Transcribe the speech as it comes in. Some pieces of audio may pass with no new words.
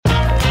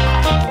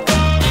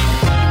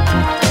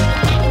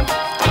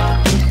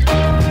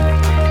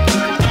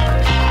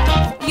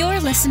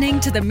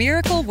listening to the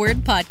Miracle Word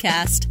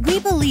Podcast. We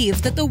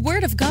believe that the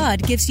Word of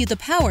God gives you the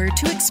power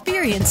to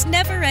experience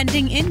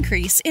never-ending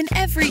increase in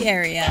every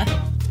area.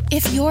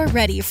 If you're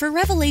ready for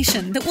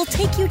revelation that will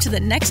take you to the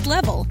next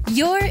level,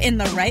 you're in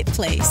the right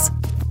place.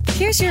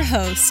 Here's your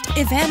host,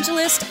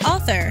 evangelist,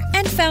 author,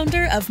 and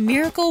founder of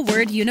Miracle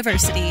Word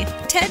University,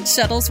 Ted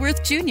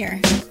Shuttlesworth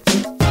Jr.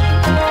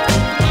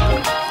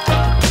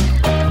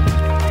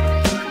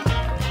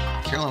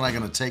 Carol and I are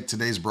going to take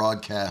today's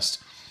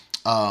broadcast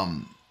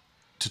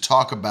to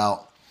talk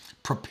about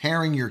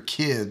preparing your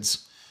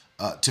kids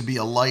to be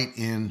a light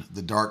in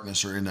the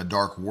darkness or in a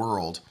dark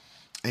world.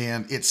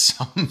 And it's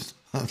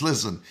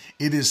listen,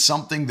 it is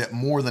something that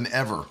more than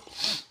ever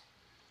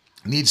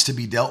needs to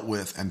be dealt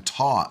with and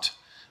taught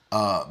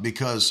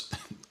because,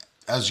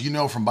 as you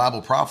know from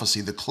Bible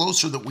prophecy, the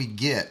closer that we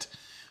get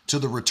to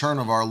the return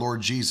of our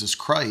Lord Jesus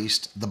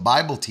Christ, the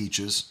Bible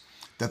teaches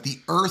that the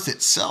earth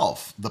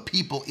itself, the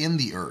people in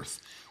the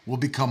earth, will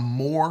become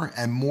more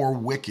and more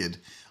wicked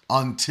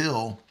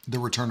until the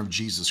return of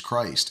Jesus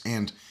Christ.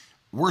 And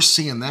we're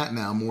seeing that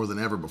now more than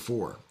ever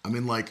before. I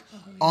mean,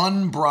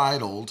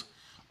 unbridled,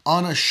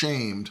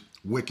 unashamed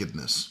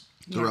wickedness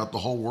throughout the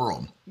whole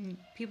world.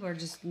 People are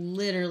just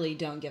literally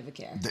don't give a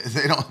care.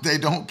 They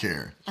don't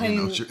care. I didn't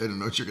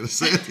know what you're going to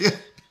say.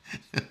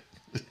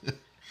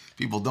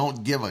 People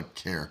don't give a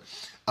care.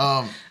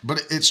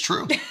 But it's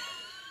true.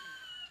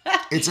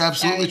 It's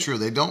absolutely true.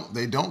 They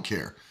don't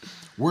care.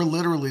 We're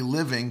literally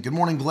living. Good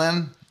morning,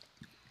 Glenn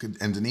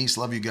and Denise.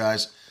 Love you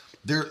guys.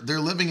 We're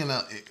living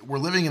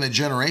in a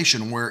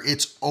generation where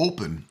it's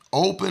open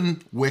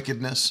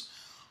wickedness,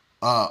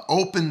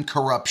 open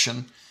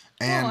corruption,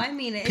 and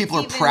people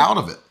are proud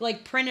of it.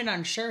 Like printed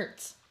on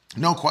shirts.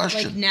 No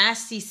question. Like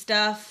nasty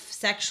stuff,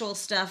 sexual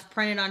stuff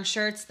printed on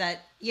shirts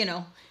that,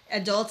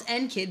 adults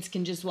and kids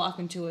can just walk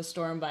into a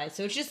store and buy.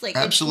 So it's just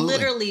Absolutely.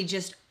 It's literally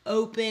just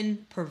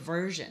open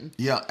perversion.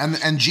 Yeah,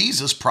 and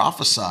Jesus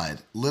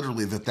prophesied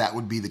literally that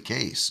would be the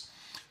case.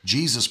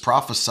 Jesus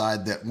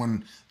prophesied that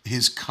when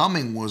his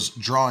coming was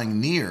drawing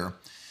near,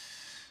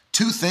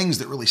 two things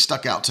that really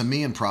stuck out to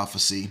me in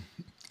prophecy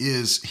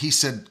is he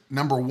said,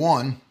 number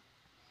one,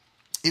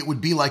 it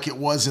would be like it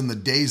was in the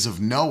days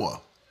of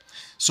Noah.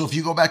 So if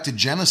you go back to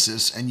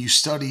Genesis and you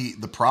study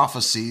the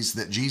prophecies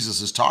that Jesus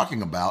is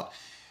talking about,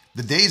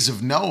 the days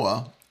of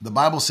Noah, the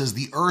Bible says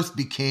the earth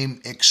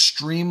became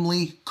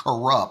extremely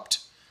corrupt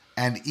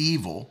and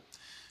evil,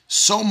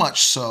 so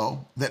much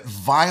so that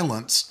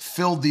violence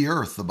filled the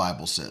earth, the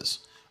Bible says.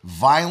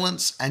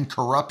 Violence and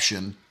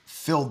corruption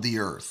filled the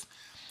earth.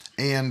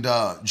 And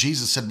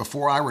Jesus said,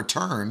 before I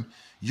return,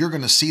 you're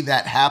going to see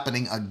that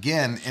happening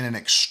again in an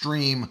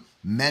extreme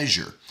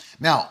measure.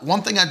 Now,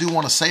 one thing I do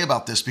want to say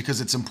about this,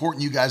 because it's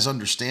important you guys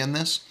understand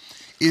this,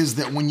 is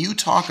that when you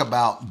talk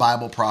about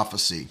Bible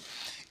prophecy,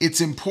 it's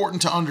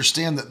important to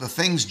understand that the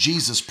things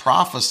Jesus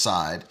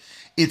prophesied,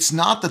 it's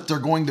not that they're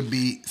going to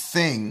be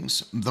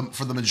things,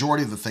 for the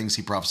majority of the things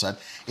he prophesied,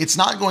 it's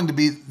not going to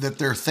be that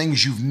they're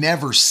things you've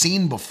never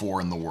seen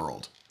before in the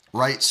world,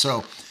 right?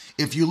 So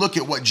if you look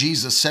at what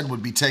Jesus said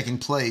would be taking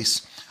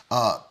place,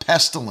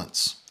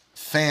 pestilence,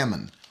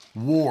 famine,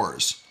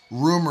 wars,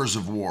 rumors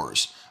of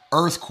wars,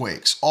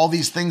 earthquakes, all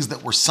these things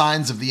that were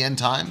signs of the end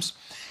times,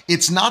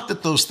 it's not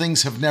that those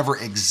things have never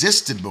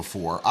existed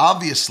before.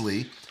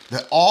 Obviously,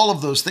 that all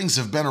of those things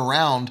have been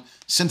around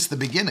since the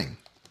beginning.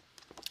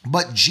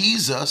 But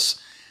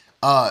Jesus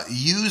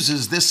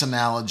uses this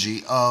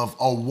analogy of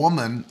a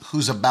woman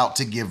who's about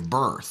to give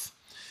birth,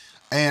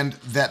 and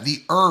that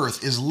the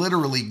earth is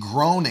literally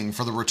groaning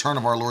for the return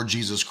of our Lord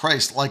Jesus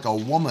Christ, like a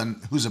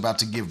woman who's about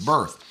to give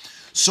birth.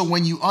 So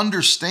when you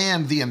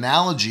understand the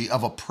analogy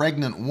of a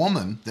pregnant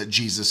woman that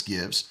Jesus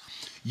gives,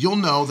 you'll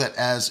know that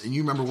and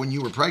you remember when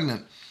you were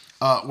pregnant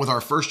with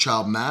our first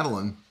child,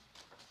 Madeline,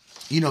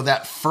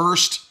 that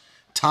first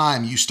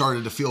time you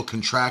started to feel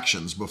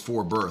contractions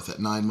before birth at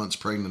 9 months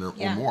pregnant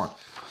or more.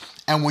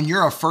 And when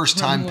you're a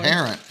first-time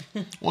parent,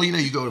 well,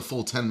 you go to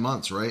full 10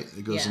 months, right?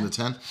 It goes into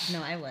 10.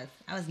 No, I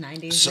was 9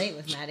 days late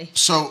with Maddie.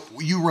 So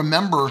you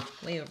remember...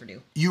 Way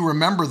overdue. You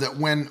remember that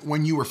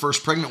when you were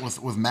first pregnant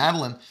with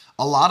Madeline,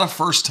 a lot of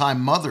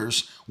first-time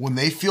mothers, when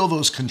they feel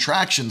those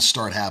contractions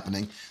start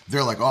happening,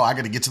 they're like, oh, I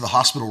got to get to the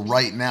hospital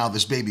right now.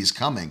 This baby's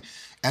coming.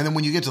 And then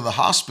when you get to the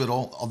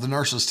hospital, the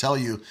nurses tell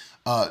you,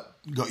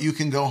 you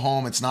can go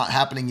home. It's not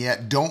happening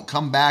yet. Don't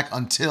come back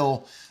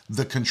until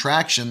the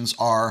contractions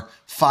are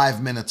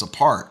 5 minutes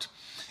apart.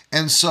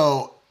 And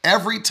so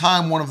every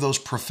time one of those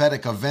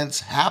prophetic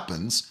events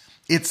happens,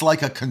 it's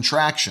like a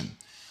contraction.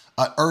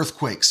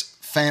 Earthquakes,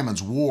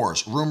 famines,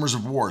 wars, rumors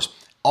of wars,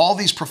 all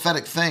these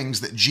prophetic things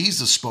that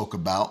Jesus spoke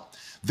about,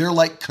 they're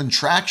like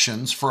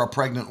contractions for a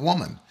pregnant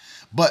woman.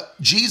 But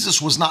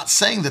Jesus was not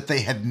saying that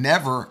they had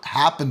never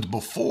happened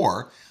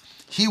before.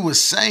 He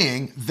was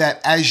saying that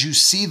as you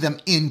see them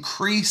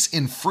increase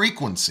in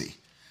frequency,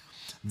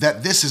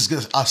 that this is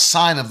a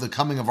sign of the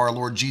coming of our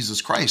Lord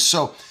Jesus Christ.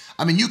 So,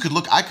 I mean,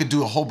 I could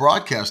do a whole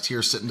broadcast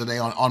here sitting today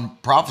on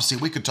prophecy.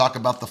 We could talk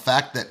about the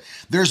fact that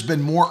there's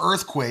been more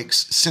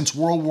earthquakes since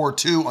World War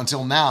II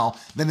until now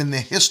than in the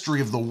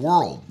history of the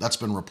world that's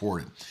been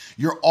reported.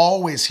 You're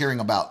always hearing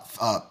about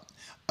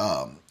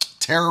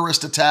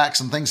terrorist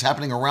attacks and things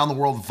happening around the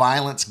world,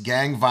 violence,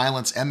 gang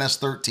violence,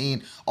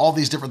 MS-13, all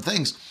these different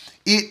things.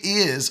 It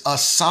is a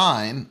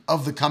sign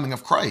of the coming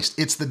of Christ.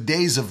 It's the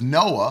days of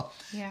Noah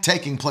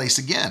taking place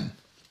again.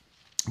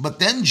 But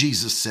then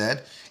Jesus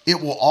said, it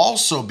will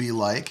also be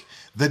like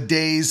the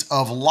days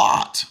of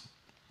Lot.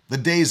 The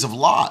days of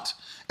Lot.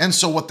 And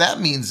so what that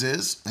means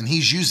is, and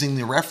he's using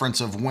the reference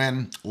of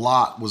when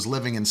Lot was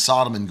living in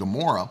Sodom and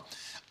Gomorrah,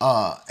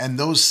 and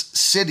those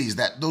cities,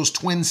 those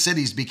twin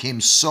cities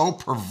became so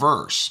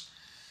perverse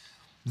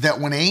that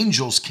when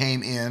angels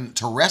came in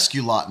to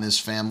rescue Lot and his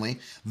family,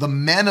 the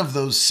men of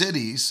those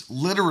cities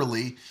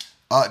literally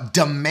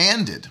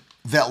demanded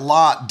that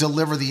Lot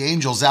deliver the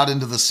angels out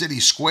into the city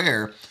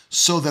square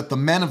so that the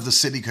men of the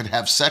city could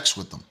have sex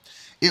with them.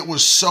 It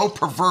was so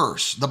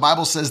perverse. The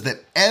Bible says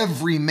that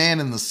every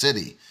man in the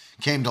city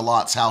came to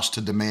Lot's house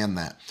to demand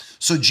that.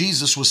 So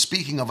Jesus was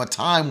speaking of a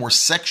time where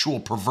sexual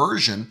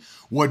perversion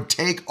would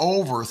take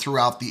over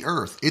throughout the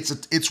earth.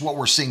 It's what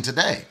we're seeing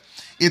today.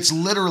 It's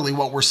literally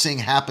what we're seeing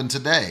happen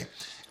today.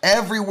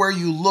 Everywhere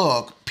you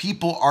look,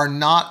 people are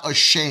not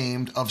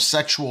ashamed of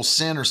sexual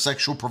sin or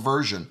sexual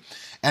perversion.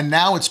 And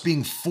now it's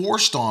being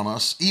forced on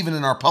us, even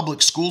in our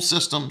public school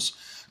systems,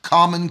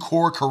 Common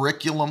Core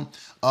curriculum.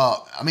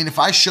 I mean, if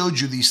I showed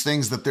you these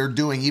things that they're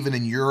doing even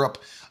in Europe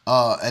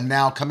and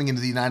now coming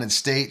into the United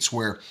States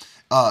where,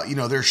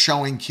 they're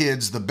showing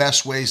kids the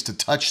best ways to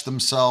touch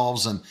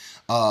themselves. And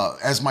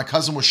as my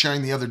cousin was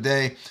sharing the other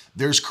day,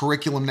 there's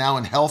curriculum now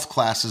in health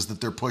classes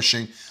that they're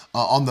pushing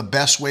on the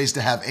best ways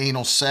to have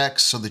anal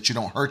sex so that you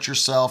don't hurt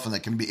yourself and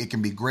it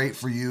can be great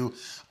for you.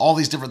 All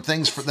these different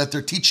things that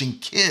they're teaching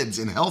kids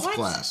in health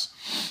class.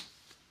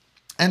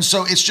 And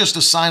so it's just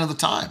a sign of the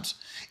times.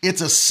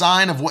 It's a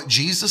sign of what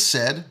Jesus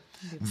said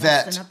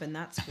that up in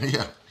that school.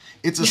 Yeah.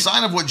 It's a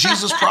sign of what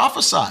Jesus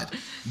prophesied,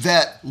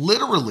 that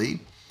literally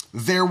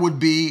there would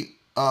be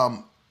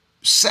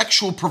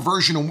sexual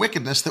perversion and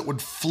wickedness that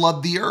would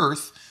flood the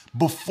earth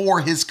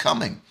before his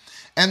coming.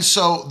 And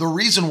so the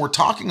reason we're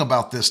talking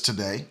about this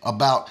today,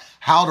 about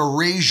how to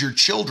raise your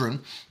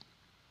children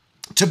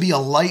to be a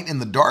light in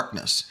the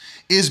darkness,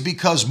 is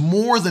because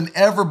more than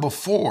ever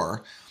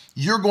before,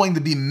 you're going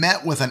to be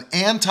met with an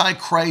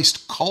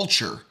antichrist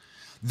culture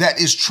that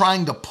is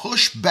trying to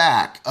push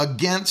back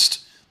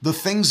against the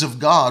things of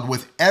God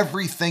with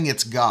everything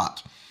it's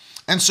got.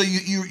 And so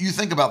you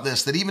think about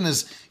this, that even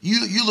as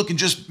you look in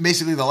just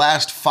basically the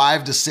last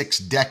 5 to 6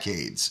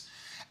 decades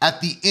at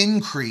the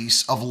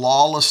increase of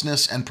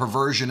lawlessness and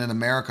perversion in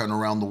America and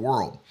around the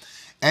world.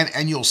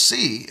 And you'll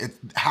see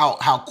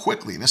how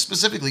quickly, and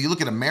specifically you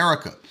look at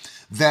America,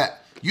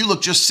 that you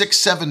look just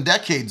 6-7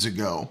 decades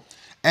ago,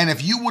 and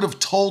if you would have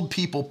told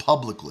people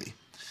publicly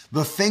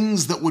the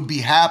things that would be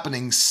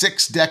happening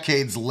 6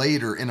 decades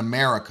later in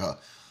America,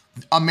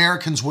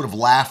 Americans would have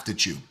laughed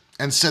at you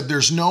and said,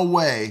 there's no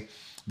way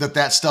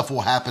that stuff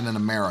will happen in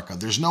America.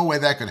 There's no way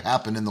that could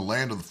happen in the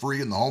land of the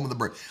free and the home of the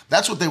brave.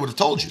 That's what they would have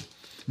told you.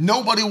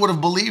 Nobody would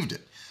have believed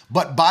it.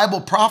 But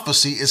Bible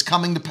prophecy is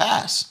coming to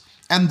pass.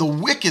 And the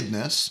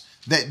wickedness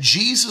that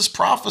Jesus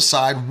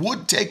prophesied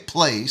would take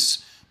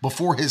place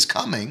before his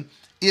coming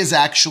is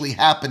actually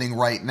happening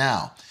right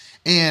now.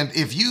 And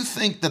if you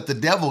think that the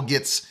devil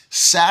gets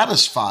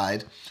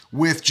satisfied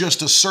with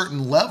just a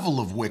certain level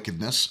of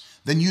wickedness,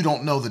 then you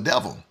don't know the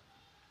devil.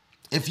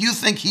 If you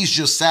think he's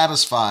just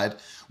satisfied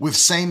with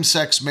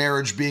same-sex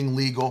marriage being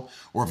legal,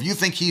 or if you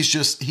think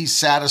he's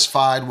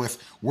satisfied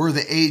with where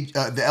the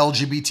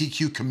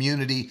LGBTQ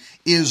community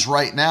is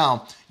right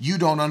now, you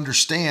don't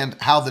understand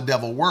how the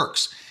devil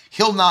works.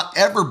 He'll not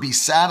ever be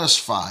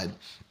satisfied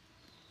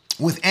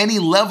with any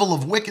level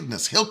of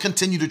wickedness. He'll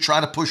continue to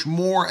try to push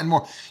more and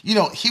more.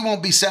 He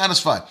won't be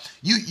satisfied.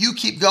 You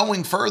keep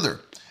going further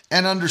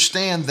and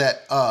understand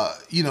that,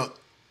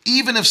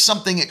 even if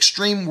something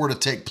extreme were to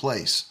take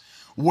place,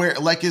 where,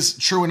 like is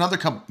true in other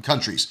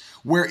countries,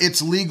 where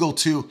it's legal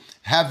to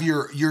have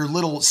your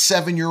little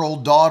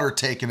 7-year-old daughter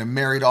taken and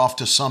married off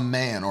to some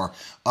man, or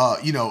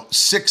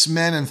 6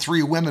 men and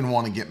 3 women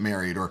want to get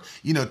married, or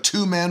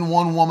 2 men,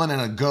 1 woman,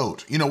 and a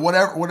goat,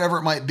 whatever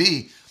it might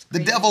be. The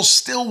devil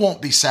still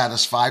won't be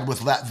satisfied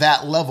with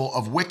that level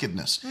of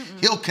wickedness. Mm-mm.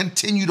 He'll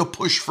continue to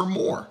push for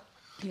more.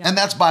 Yeah. And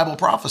that's Bible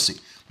prophecy.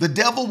 The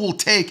devil will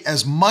take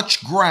as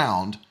much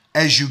ground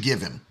as you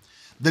give him.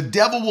 The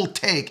devil will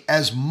take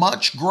as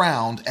much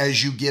ground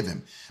as you give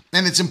him.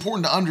 And it's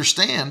important to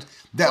understand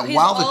that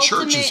while the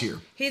church is here,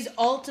 his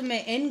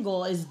ultimate end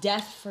goal is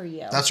death for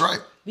you. That's right.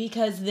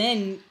 Because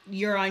then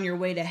you're on your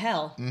way to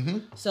hell. Mm-hmm.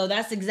 So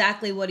that's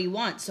exactly what he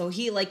wants. So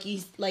he, like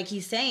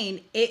he's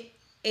saying,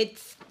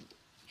 it's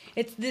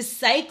this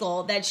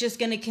cycle that's just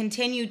going to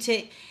continue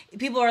to.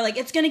 People are like,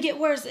 it's going to get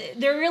worse.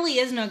 There really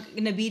isn't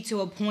going to be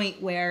to a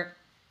point where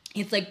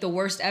it's like the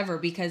worst ever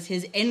because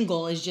his end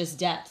goal is just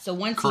death. So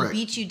once Correct. he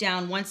beats you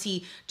down, once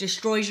he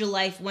destroys your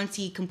life, once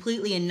he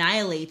completely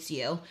annihilates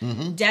you,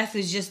 death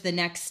is just the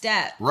next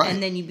step. Right.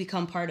 And then you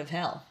become part of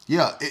hell.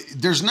 Yeah,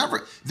 there's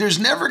never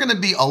going to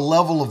be a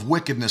level of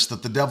wickedness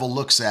that the devil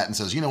looks at and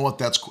says, you know what,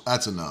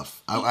 that's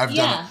enough. I've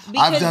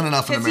done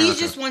enough in America. Because he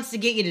just wants to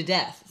get you to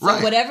death. So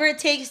Right. whatever it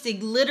takes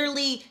to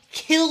literally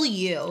kill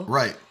you.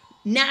 Right.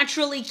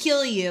 Naturally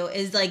kill you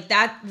is like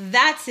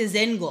that's his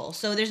end goal.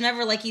 So there's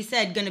never, like he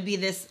said, going to be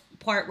this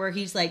part where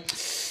he's like,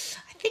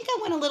 I think I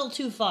went a little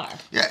too far.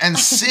 Yeah, and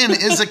sin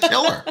is a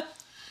killer.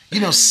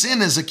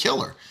 Sin is a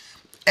killer.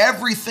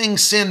 Everything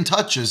sin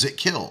touches, it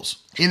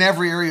kills in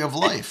every area of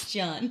life.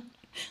 John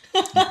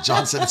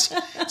said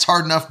it's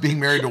hard enough being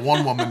married to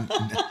one woman,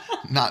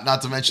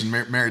 not to mention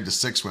married to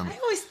 6 women. I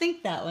always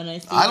think that when I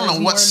see I don't know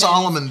what Mormons.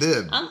 Solomon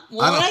did.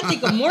 When I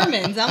think of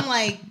Mormons, I'm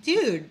like,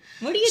 dude,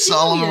 what are you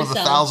Solomon doing with to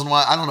yourself? 1,000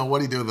 wives. I don't know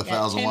what he did with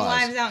 1,000 10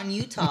 wives. wives out in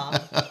Utah.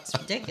 It's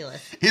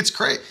ridiculous. It's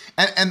great.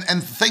 And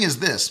the thing is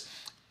this,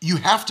 you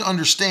have to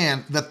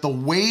understand that the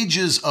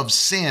wages of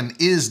sin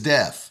is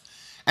death.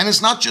 And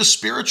it's not just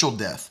spiritual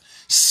death.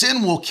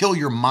 Sin will kill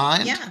your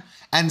mind,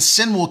 and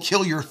sin will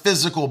kill your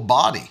physical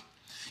body.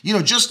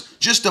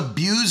 Just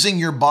abusing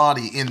your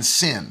body in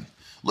sin.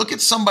 Look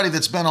at somebody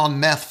that's been on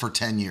meth for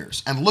 10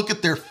 years and look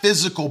at their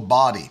physical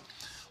body.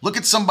 Look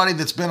at somebody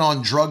that's been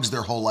on drugs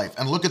their whole life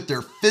and look at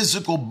their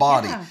physical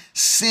body. Yeah.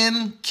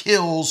 Sin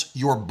kills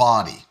your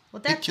body.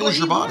 Well, that's it kills what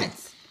your he body.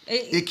 wants.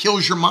 It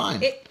kills your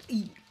mind.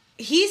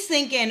 He's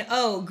thinking,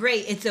 oh,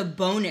 great, it's a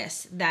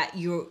bonus that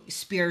you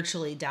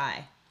spiritually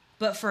die.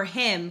 But for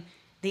him,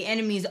 the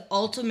enemy's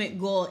ultimate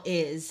goal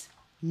is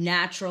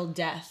natural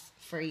death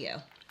for you.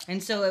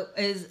 And so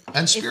it is...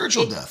 And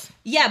spiritual death.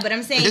 Yeah, but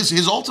I'm saying...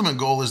 His ultimate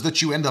goal is that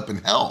you end up in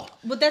hell.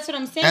 But that's what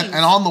I'm saying.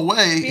 And on the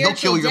way, he'll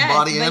kill your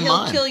body and he'll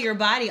mind. He'll kill your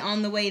body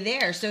on the way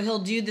there. So he'll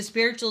do the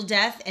spiritual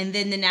death, and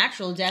then the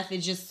natural death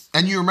is just...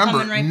 And you remember,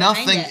 right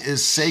nothing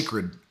is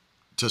sacred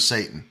to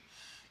Satan.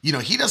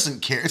 He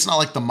doesn't care. It's not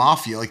like the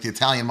mafia, like the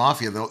Italian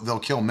mafia. They'll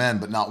kill men,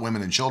 but not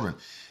women and children.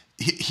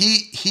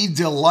 He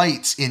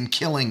delights in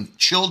killing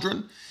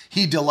children.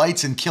 He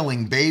delights in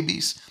killing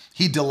babies.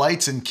 He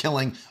delights in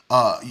killing,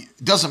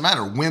 doesn't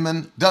matter,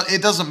 women.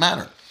 It doesn't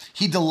matter.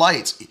 He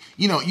delights.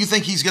 You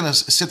think he's going to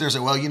sit there and say,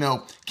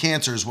 well,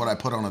 cancer is what I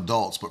put on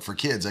adults, but for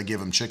kids, I give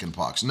them chicken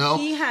pox. No,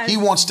 he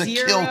wants to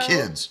kill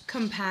kids.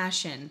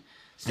 Compassion.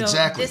 So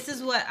Exactly. This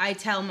is what I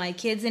tell my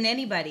kids and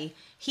anybody.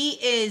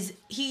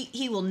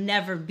 He will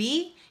never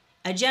be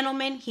a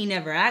gentleman. He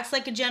never acts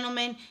like a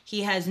gentleman.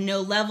 He has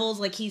no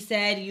levels. Like he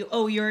said,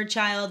 you're a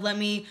child. Let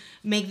me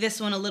make this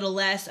one a little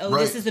less. Oh,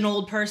 Right. This is an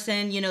old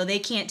person. They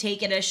can't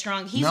take it as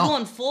strong. He's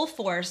going full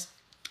force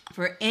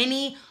for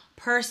any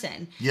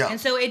person. Yeah.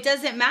 And so it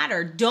doesn't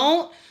matter.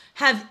 Don't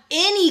have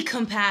any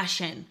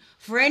compassion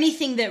for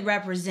anything that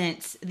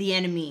represents the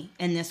enemy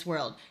in this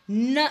world.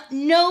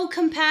 No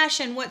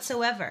compassion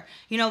whatsoever.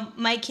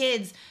 My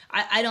kids,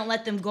 I don't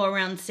let them go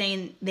around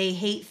saying they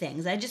hate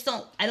things. I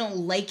don't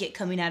like it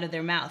coming out of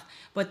their mouth.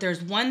 But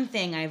there's one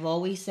thing I've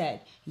always said.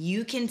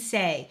 You can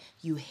say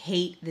you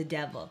hate the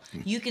devil.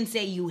 You can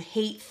say you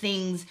hate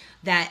things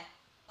that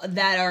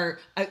are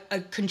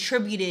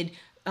contributed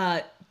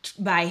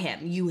by him.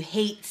 You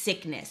hate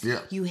sickness.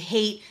 Yeah. You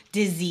hate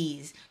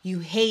disease. You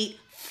hate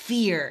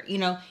fear,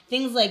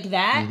 things like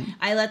that. Mm-hmm.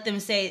 I let them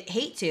say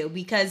hate to,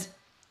 because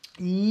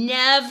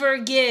never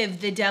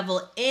give the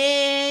devil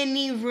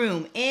any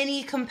room,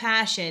 any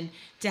compassion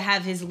to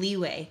have his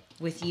leeway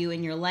with you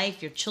in your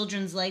life, your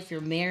children's life,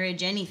 your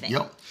marriage, anything.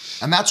 Yep.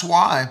 And that's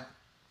why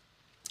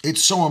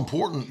it's so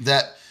important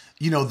that,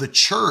 the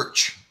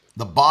church,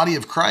 the body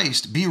of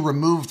Christ, be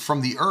removed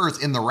from the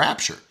earth in the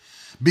rapture.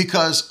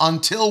 Because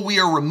until we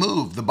are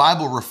removed, the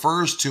Bible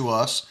refers to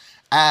us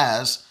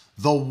as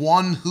the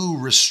one who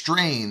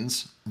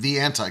restrains the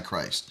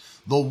Antichrist.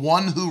 The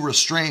one who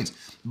restrains.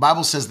 The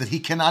Bible says that he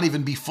cannot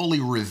even be fully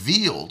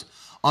revealed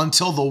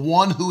until the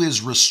one who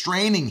is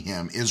restraining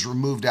him is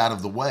removed out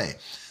of the way.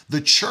 The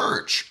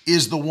church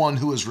is the one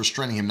who is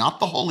restraining him, not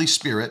the Holy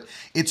Spirit.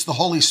 It's the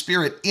Holy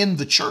Spirit in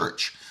the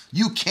church.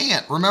 You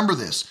can't, remember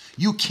this,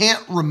 you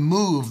can't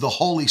remove the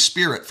Holy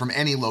Spirit from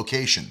any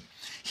location.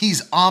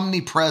 He's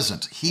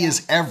omnipresent. He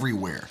is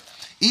everywhere.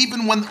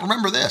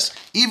 Remember this,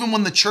 even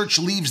when the church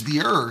leaves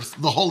the earth,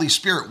 the Holy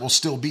Spirit will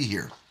still be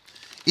here.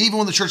 Even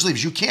when the church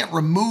leaves, you can't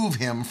remove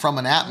him from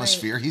an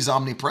atmosphere. Right. He's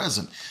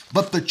omnipresent.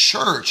 But the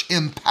church,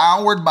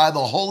 empowered by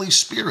the Holy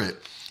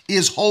Spirit,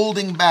 is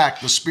holding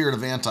back the spirit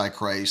of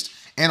Antichrist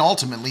and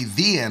ultimately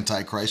the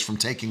Antichrist from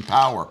taking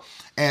power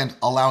and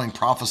allowing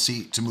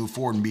prophecy to move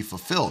forward and be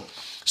fulfilled.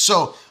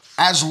 So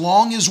as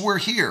long as we're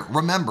here,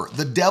 remember,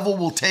 the devil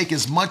will take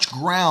as much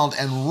ground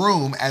and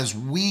room as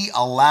we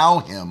allow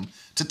him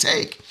to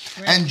take.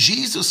 Right. And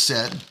Jesus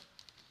said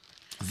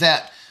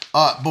that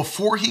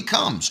before he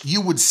comes,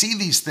 you would see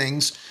these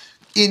things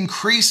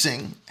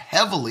increasing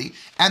heavily.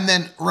 And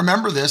then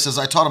remember this, as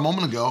I taught a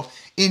moment ago,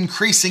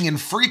 increasing in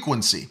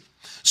frequency.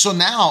 So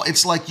now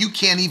it's like you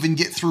can't even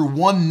get through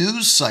one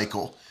news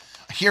cycle.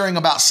 hearing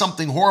about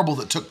something horrible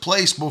that took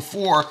place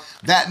before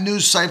that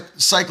news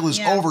cycle is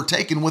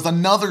overtaken with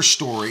another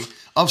story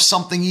of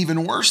something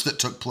even worse that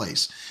took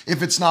place.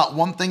 If it's not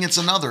one thing, it's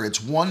another.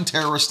 It's one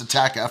terrorist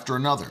attack after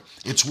another.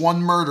 It's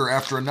one murder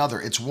after another.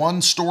 It's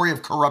one story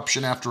of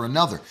corruption after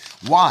another.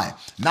 Why?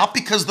 Not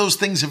because those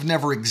things have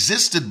never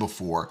existed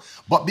before,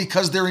 but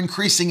because they're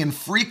increasing in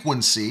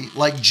frequency,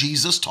 like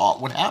Jesus taught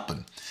would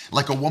happen.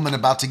 Like a woman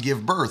about to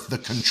give birth, the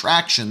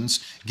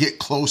contractions get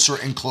closer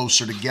and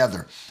closer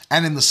together.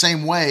 And in the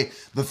same way,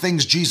 the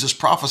things Jesus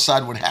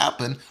prophesied would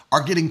happen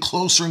are getting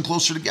closer and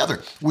closer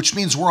together, which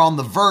means we're on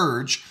the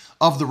verge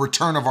of the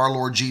return of our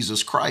Lord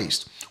Jesus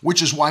Christ,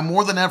 which is why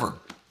more than ever,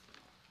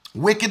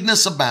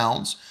 wickedness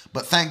abounds,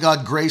 but thank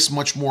God grace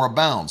much more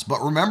abounds.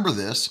 But remember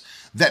this,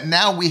 that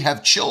now we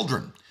have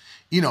children,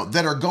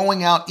 that are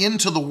going out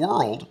into the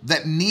world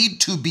that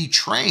need to be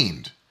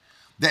trained,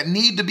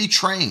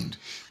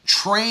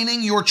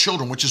 Training your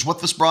children, which is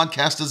what this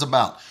broadcast is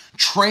about.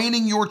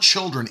 Training your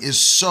children is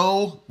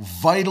so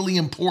vitally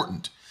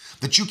important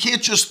that you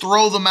can't just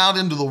throw them out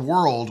into the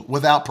world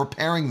without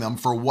preparing them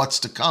for what's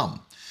to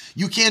come.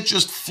 You can't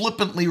just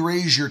flippantly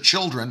raise your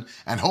children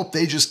and hope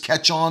they just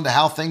catch on to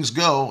how things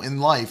go in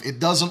life. It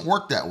doesn't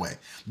work that way.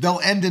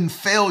 They'll end in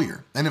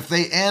failure. And if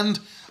they end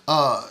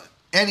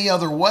any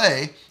other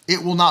way,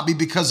 it will not be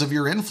because of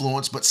your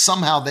influence, but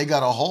somehow they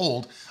got a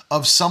hold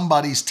of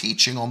somebody's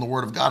teaching on the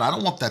Word of God. I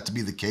don't want that to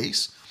be the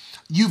case.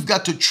 You've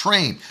got to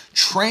train.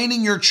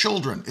 Training your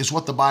children is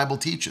what the Bible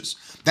teaches.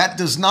 That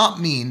does not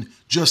mean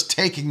just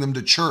taking them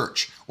to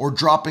church or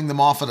dropping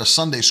them off at a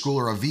Sunday school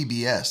or a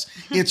VBS.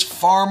 It's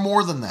far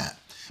more than that.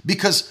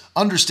 Because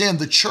understand,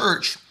 the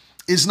church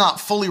is not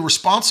fully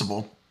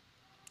responsible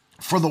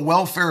for the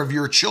welfare of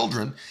your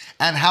children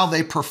and how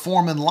they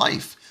perform in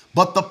life.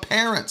 But the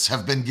parents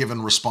have been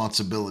given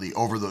responsibility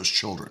over those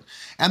children.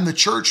 And the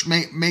church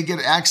may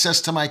get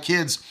access to my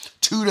kids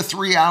 2 to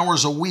 3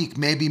 hours a week,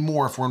 maybe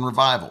more if we're in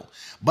revival.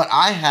 But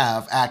I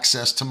have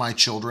access to my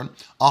children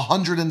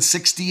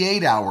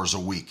 168 hours a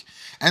week.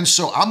 And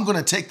so I'm going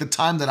to take the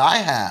time that I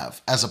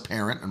have as a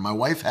parent, and my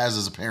wife has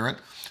as a parent,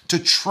 to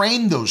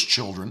train those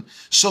children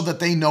so that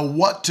they know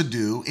what to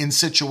do in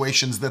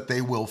situations that they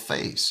will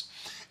face.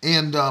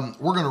 And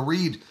we're going to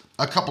read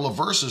a couple of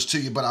verses to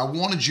you, but I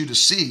wanted you to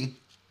see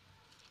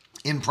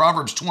in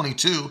Proverbs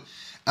 22,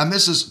 and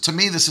this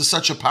is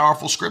such a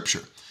powerful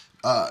scripture,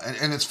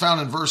 and it's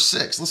found in verse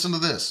 6. Listen to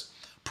this.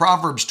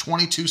 Proverbs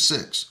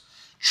 22:6.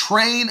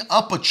 Train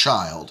up a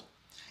child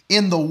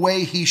in the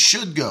way he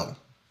should go,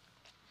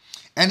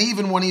 and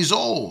even when he's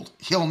old,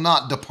 he'll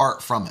not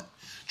depart from it.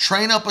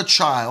 Train up a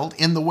child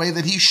in the way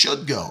that he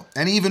should go,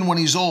 and even when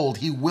he's old,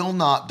 he will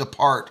not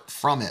depart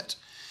from it.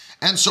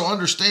 And so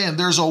understand,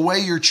 there's a way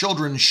your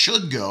children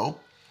should go,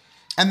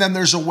 and then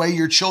there's a way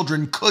your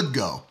children could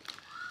go.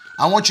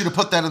 I want you to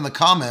put that in the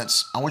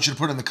comments. I want you to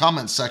put it in the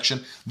comments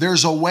section.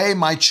 There's a way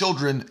my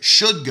children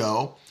should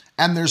go,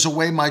 and there's a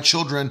way my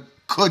children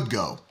could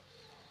go.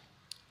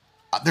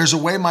 There's a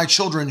way my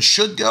children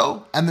should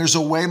go, and there's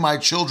a way my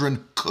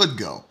children could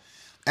go.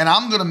 And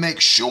I'm going to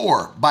make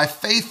sure by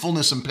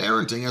faithfulness in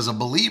parenting as a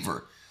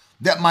believer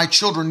that my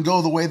children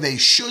go the way they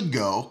should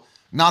go,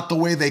 not the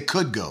way they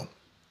could go.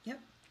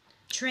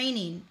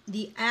 Training,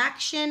 the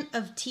action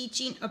of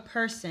teaching a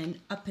person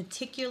a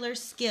particular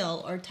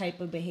skill or type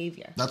of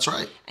behavior. That's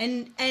right.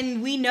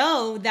 And we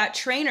know that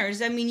trainers,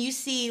 you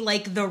see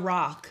like The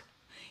Rock.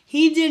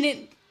 He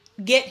didn't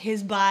get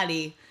his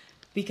body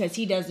because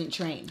he doesn't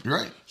train.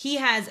 Right. He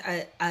has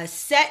a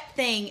set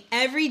thing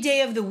every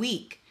day of the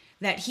week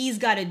that he's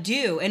got to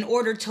do in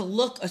order to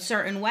look a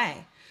certain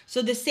way.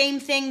 So the same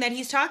thing that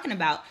he's talking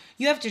about.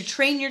 You have to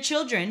train your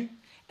children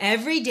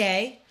every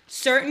day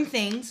certain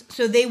things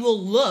so they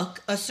will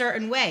look a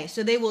certain way,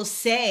 so they will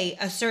say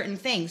a certain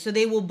thing, so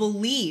they will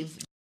believe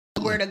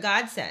the Word of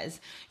God says.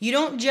 You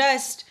don't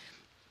just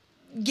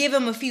give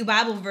them a few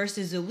Bible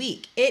verses a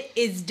week. It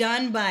is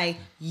done by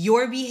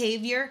your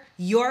behavior,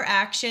 your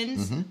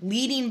actions,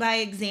 leading by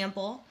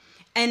example,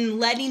 and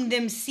letting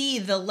them see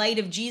the light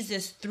of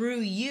Jesus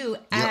through you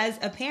as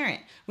a parent,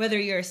 whether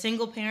you're a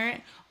single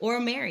parent or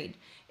married.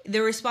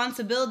 The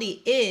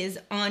responsibility is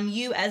on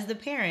you as the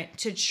parent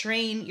to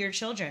train your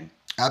children.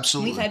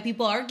 Absolutely. We've had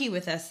people argue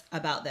with us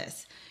about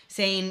this,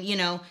 saying,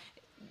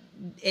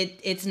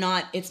 it's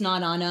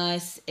not on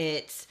us.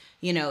 It's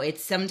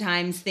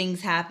sometimes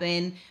things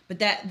happen, but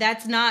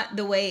that's not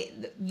the way.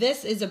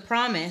 This is a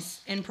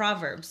promise in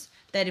Proverbs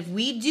that if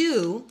we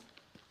do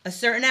a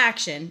certain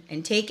action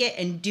and take it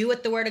and do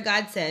what the Word of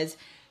God says,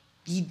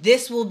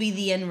 this will be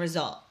the end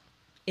result.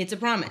 It's a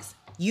promise.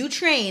 You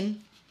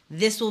train,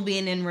 this will be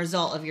an end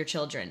result of your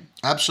children.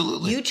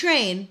 Absolutely. You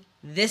train,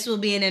 this will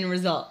be an end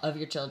result of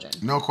your children.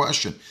 No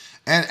question.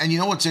 And you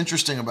know what's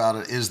interesting about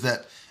it is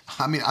that,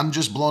 I'm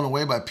just blown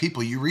away by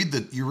people. You read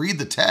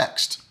the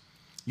text.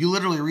 You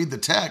literally read the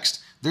text.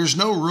 There's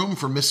no room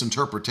for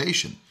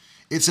misinterpretation.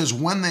 It says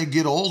when they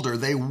get older,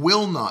 they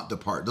will not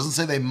depart. It doesn't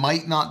say they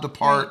might not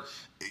depart.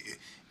 Right.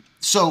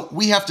 So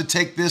we have to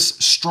take this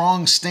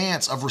strong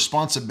stance of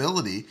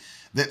responsibility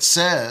that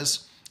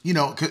says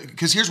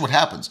Because here's what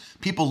happens.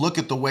 People look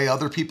at the way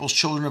other people's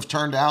children have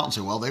turned out and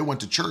say, well, they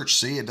went to church.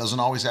 See, it doesn't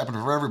always happen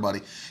for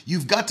everybody.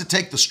 You've got to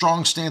take the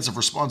strong stance of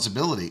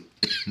responsibility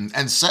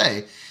and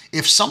say,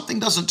 if something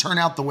doesn't turn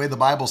out the way the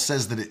Bible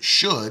says that it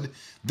should,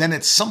 then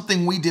it's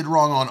something we did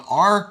wrong on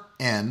our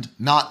end,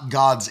 not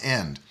God's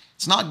end.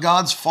 It's not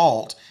God's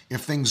fault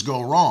if things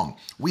go wrong.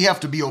 We have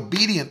to be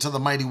obedient to the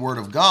mighty word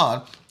of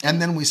God,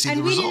 and then we see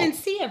the result. And we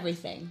didn't see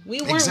everything.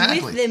 We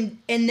weren't with them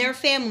and their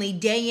family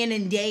day in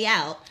and day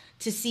out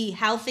to see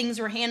how things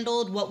were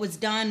handled, what was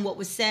done, what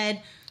was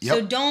said. Yep.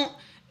 So don't,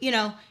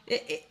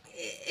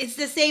 it's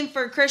the same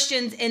for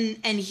Christians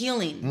and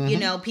healing.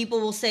 Mm-hmm.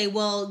 People will say,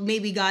 well,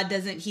 maybe God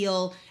doesn't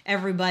heal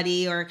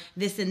everybody or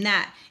this and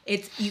that.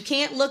 You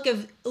can't look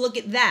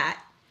at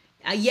that.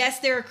 Yes,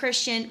 they're a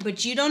Christian,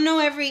 but you don't know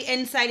every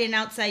inside and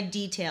outside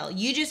detail.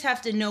 You just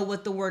have to know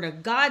what the Word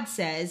of God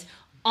says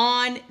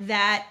on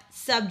that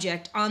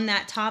subject, on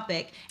that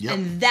topic,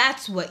 and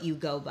that's what you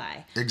go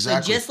by.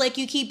 Exactly. So just like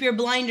you keep your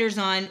blinders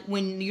on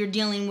when you're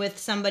dealing with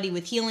somebody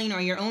with healing or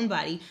your own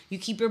body, you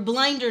keep your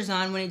blinders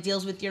on when it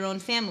deals with your own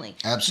family.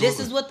 Absolutely.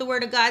 This is what the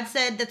Word of God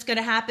said that's going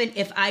to happen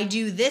if I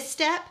do this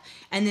step,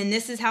 and then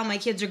this is how my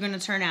kids are going to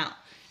turn out.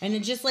 And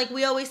it's just like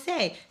we always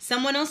say,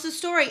 someone else's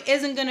story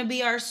isn't going to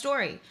be our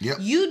story. Yep.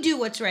 You do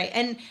what's right.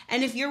 And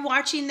if you're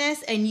watching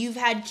this and you've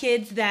had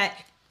kids that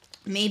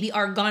maybe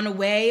are gone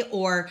away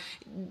or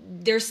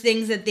there's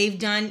things that they've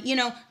done,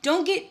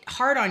 don't get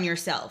hard on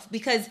yourself,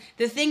 because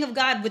the thing of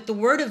God with the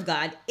Word of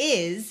God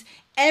is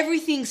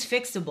everything's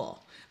fixable.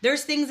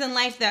 There's things in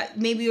life that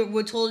maybe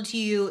were told to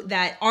you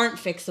that aren't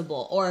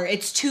fixable, or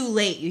it's too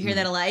late. You hear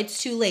that a lot.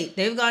 It's too late.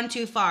 They've gone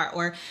too far.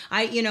 Or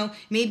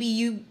maybe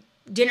you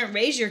didn't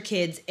raise your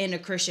kids in a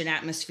Christian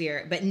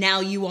atmosphere, but now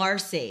you are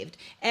saved.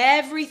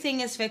 Everything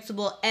is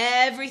fixable.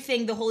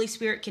 Everything the Holy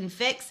Spirit can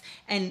fix,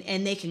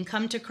 and they can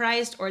come to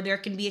Christ, or there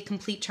can be a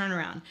complete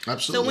turnaround.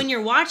 Absolutely. So when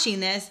you're watching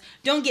this,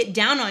 don't get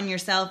down on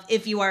yourself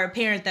if you are a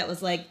parent that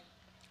was like,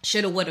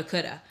 shoulda, woulda,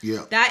 coulda.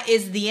 Yeah. That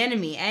is the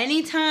enemy.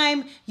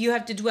 Anytime you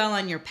have to dwell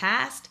on your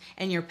past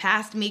and your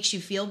past makes you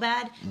feel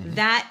bad,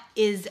 that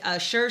is a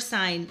sure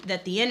sign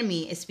that the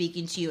enemy is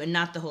speaking to you and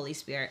not the Holy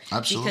Spirit.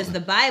 Absolutely. Because the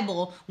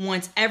Bible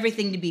wants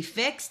everything to be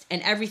fixed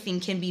and everything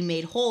can be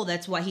made whole.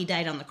 That's why he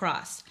died on the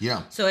cross.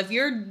 Yeah. So if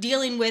you're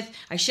dealing with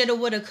I shoulda,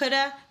 woulda,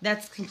 coulda,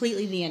 that's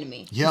completely the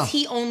enemy. Yeah.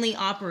 He only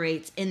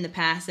operates in the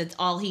past. That's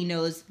all he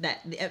knows, that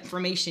the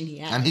information he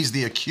has. And he's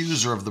the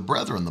accuser of the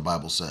brethren, the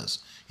Bible says.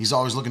 He's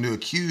always looking to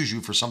accuse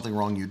you for something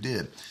wrong you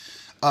did.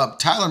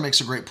 Tyler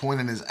makes a great point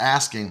and is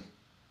asking,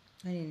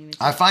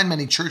 I find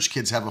many church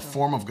kids have a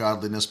form of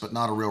godliness but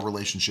not a real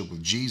relationship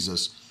with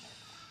Jesus.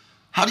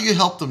 How do you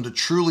help them to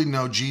truly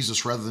know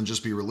Jesus rather than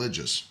just be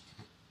religious?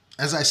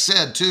 As I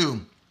said,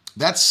 too,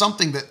 that's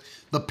something that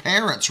the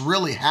parents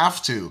really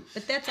have to.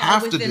 But that's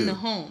all within the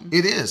home.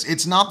 It is.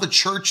 It's not the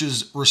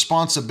church's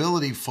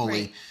responsibility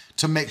fully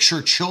to make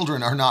sure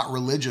children are not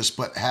religious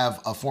but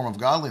have a form of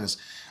godliness.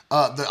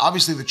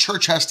 Obviously, the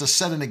church has to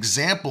set an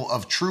example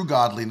of true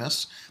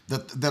godliness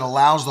that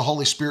allows the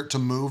Holy Spirit to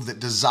move, that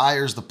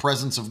desires the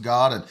presence of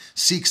God and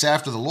seeks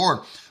after the Lord.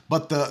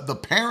 But the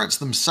parents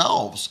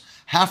themselves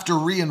have to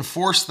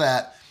reinforce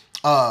that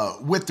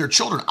with their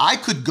children. I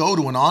could go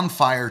to an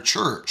on-fire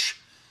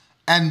church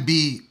and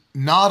be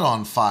not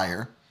on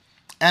fire,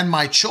 and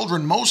my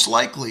children most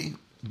likely,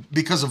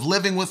 because of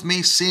living with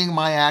me, seeing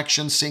my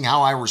actions, seeing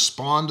how I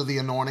respond to the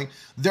anointing,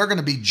 they're going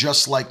to be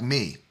just like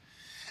me.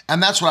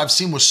 And that's what I've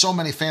seen with so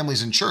many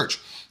families in church.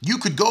 You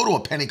could go to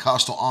a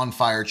Pentecostal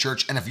on-fire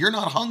church, and if you're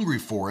not hungry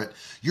for it,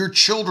 your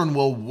children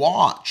will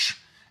watch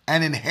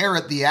and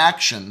inherit the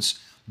actions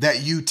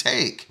that you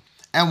take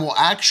and will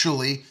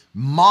actually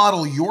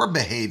model your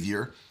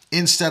behavior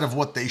instead of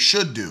what they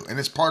should do. And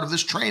it's part of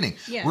this training.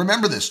 Yeah.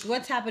 Remember this.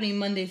 What's happening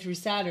Monday through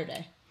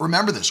Saturday?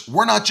 Remember this.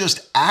 We're not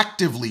just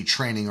actively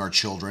training our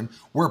children.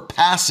 We're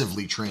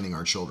passively training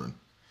our children.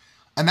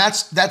 And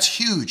that's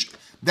huge.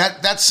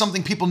 That's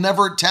something people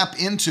never tap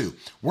into.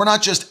 We're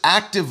not just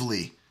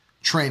actively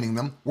training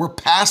them, we're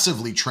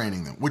passively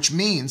training them, which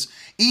means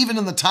even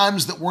in the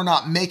times that we're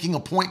not making a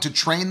point to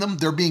train them,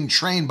 they're being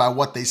trained by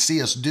what they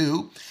see us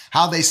do,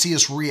 how they see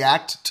us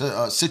react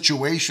to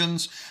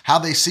situations, how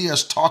they see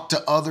us talk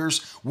to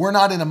others. We're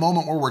not in a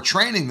moment where we're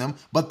training them,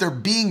 but they're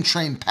being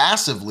trained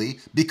passively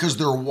because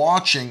they're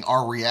watching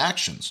our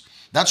reactions.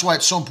 That's why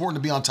it's so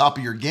important to be on top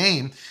of your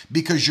game,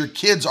 because your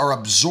kids are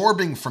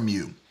absorbing from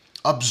you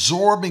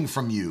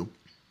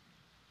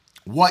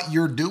what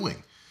you're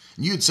doing.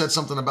 You had said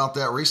something about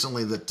that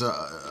recently that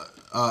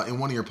in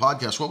one of your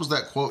podcasts. What was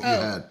that quote you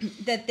had?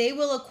 That they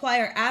will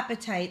acquire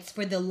appetites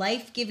for the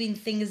life-giving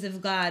things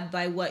of God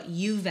by what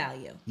you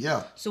value.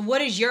 Yeah. So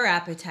what is your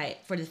appetite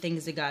for the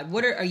things of God?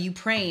 Are you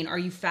praying? Are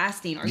you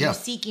fasting? Are you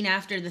seeking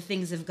after the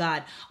things of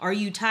God? Are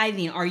you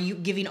tithing? Are you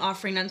giving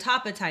offering on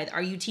top of tithe?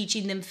 Are you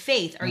teaching them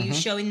faith? Are you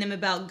showing them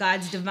about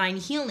God's divine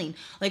healing?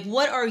 Like,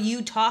 what are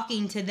you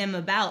talking to them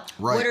about?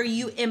 Right. What are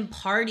you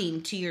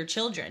imparting to your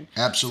children?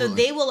 Absolutely. So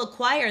they will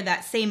acquire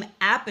that same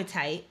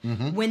appetite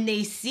when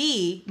they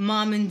see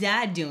mom and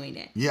dad doing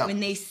it. Yeah.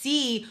 When they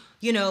see,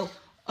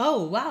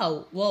 oh,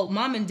 wow. Well,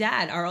 mom and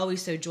dad are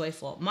always so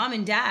joyful. Mom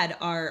and dad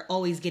are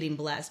always getting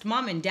blessed.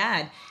 Mom and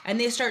dad, and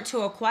they start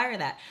to acquire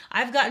that.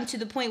 I've gotten to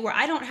the point where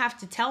I don't have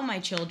to tell my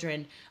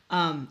children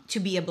to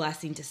be a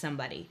blessing to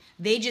somebody.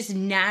 They just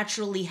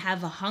naturally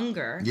have a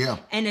hunger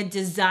and a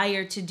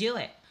desire to do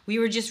it. We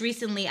were just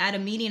recently at a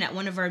meeting, at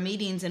one of our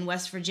meetings in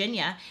West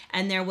Virginia,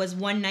 and there was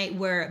one night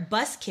where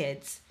bus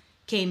kids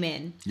came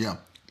in. Yeah.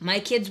 My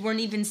kids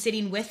weren't even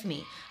sitting with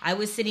me. I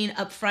was sitting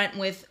up front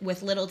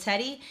with little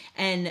Teddy,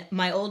 and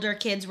my older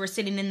kids were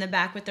sitting in the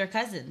back with their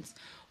cousins.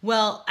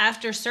 Well,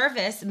 after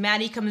service,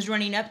 Maddie comes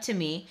running up to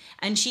me,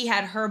 and she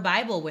had her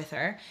Bible with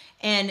her,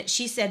 and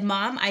she said,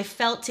 Mom, I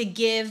felt to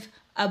give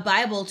a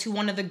Bible to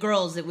one of the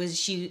girls. It was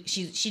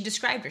she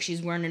described her.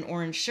 She's wearing an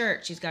orange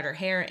shirt. She's got her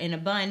hair in a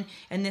bun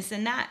and this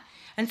and that.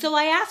 And so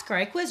I asked her,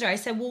 I quizzed her. I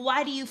said, well,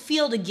 why do you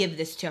feel to give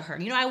this to her?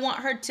 You know, I want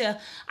her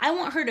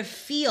to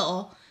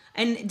feel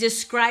and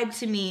describe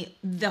to me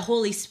the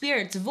Holy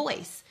Spirit's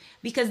voice.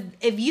 Because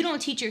if you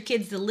don't teach your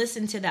kids to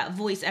listen to that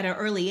voice at an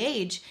early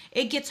age,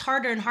 it gets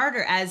harder and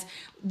harder as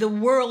the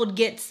world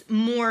gets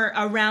more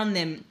around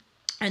them.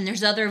 And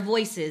there's other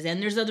voices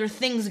and there's other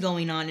things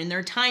going on and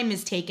their time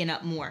is taken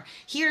up more.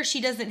 Here,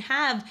 she doesn't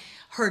have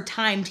her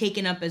time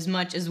taken up as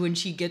much as when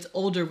she gets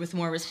older with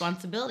more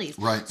responsibilities.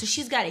 Right. So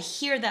she's got to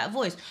hear that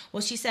voice.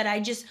 Well, she said,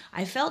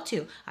 I felt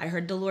to. I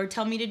heard the Lord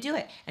tell me to do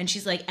it. And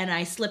she's like, and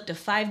I slipped a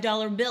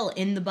 $5 bill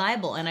in the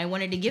Bible and I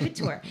wanted to give it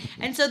to her.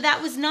 And so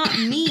that was not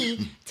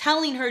me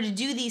telling her to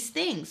do these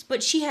things,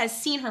 but she has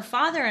seen her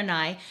father and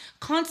I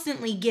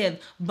constantly give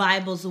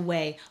Bibles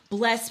away,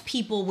 bless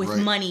people with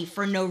money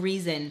for no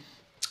reason.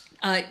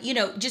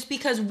 Just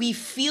because we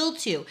feel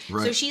to.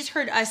 Right. So she's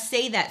heard us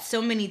say that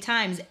so many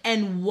times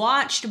and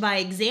watched by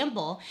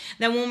example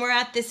that when we're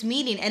at this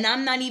meeting and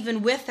I'm not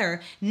even with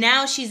her,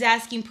 now she's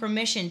asking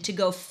permission to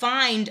go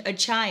find a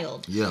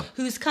child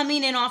who's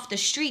coming in off the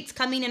streets,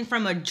 coming in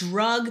from a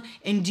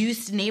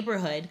drug-induced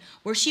neighborhood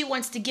where she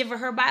wants to give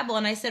her Bible.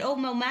 And I said, oh,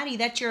 Mo Maddie,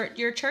 that's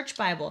your church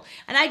Bible.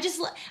 And I just,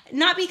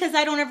 not because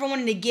I don't ever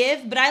want to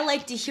give, but I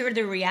like to hear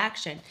the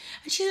reaction.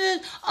 And she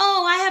said,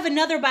 oh, I have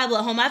another Bible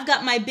at home. I've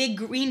got my big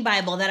green Bible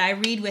that I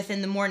read with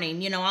in the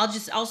morning. You know,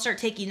 I'll start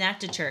taking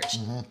that to church.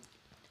 Mm-hmm.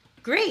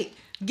 Great.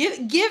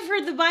 Give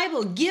her the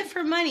Bible. Give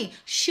her money.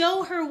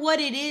 Show her what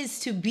it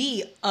is to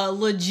be a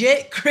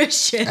legit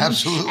Christian.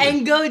 Absolutely.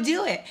 And go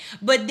do it.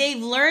 But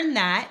they've learned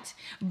that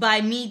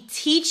by me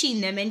teaching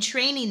them and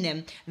training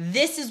them.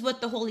 This is what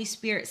the Holy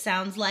Spirit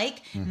sounds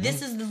like. Mm-hmm.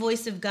 This is the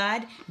voice of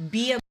God.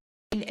 Be a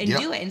and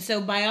do it. And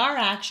so by our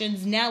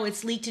actions, now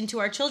it's leaked into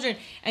our children.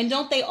 And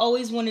don't they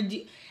always want to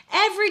do...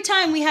 Every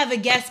time we have a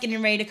guest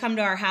getting ready to come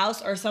to our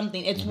house or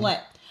something, it's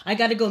what? I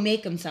got to go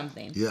make them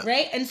something,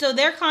 right? And so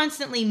they're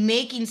constantly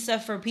making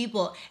stuff for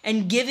people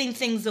and giving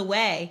things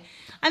away.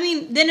 I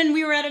mean, then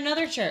we were at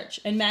another church,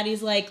 and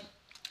Maddie's like,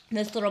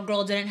 this little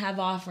girl didn't have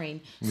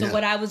offering. So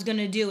what I was going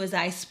to do is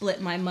I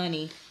split my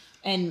money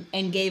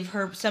and gave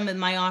her some of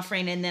my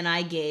offering, and then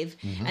I gave.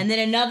 Mm-hmm. And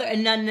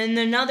then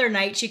another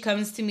night she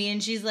comes to me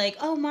and she's like,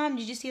 oh, Mom,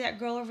 did you see that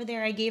girl over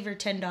there? I gave her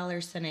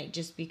 $10 tonight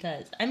just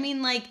because. I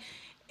mean, like...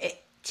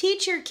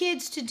 Teach your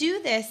kids to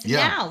do this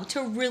now,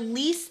 to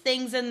release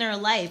things in their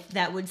life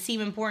that would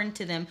seem important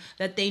to them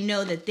that they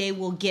know that they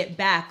will get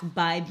back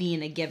by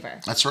being a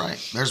giver. That's right.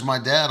 There's my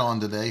dad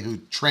on today who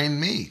trained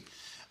me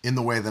in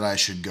the way that I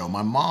should go.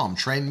 My mom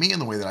trained me in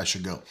the way that I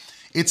should go.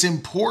 It's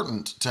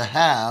important to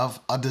have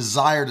a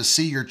desire to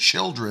see your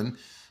children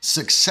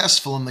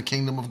successful in the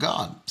kingdom of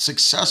God,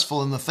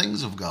 successful in the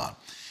things of God.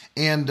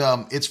 And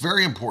it's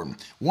very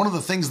important. One of the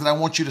things that I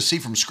want you to see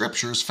from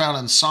Scripture is found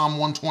in Psalm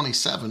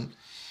 127.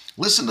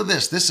 Listen to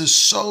this. This is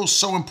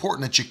so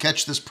important that you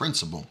catch this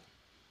principle.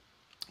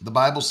 The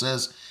Bible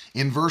says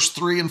in verse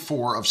 3 and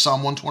 4 of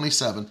Psalm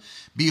 127,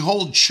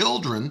 behold,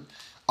 children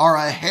are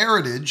a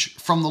heritage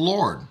from the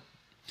Lord,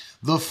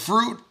 the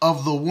fruit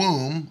of the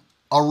womb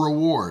a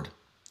reward.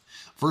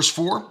 Verse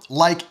 4,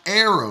 like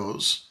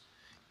arrows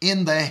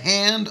in the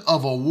hand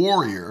of a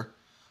warrior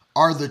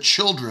are the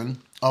children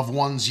of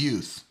one's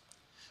youth.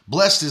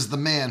 Blessed is the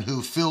man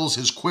who fills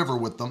his quiver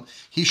with them.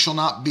 He shall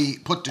not be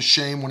put to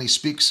shame when he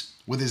speaks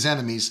with his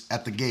enemies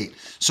at the gate.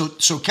 So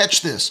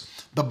catch this.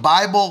 The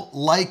Bible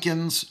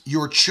likens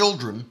your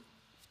children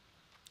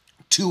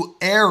to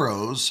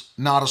arrows,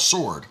 not a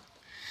sword.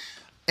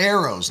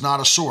 Arrows, not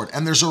a sword.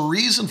 And there's a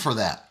reason for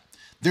that.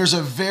 There's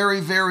a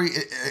very, very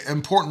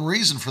important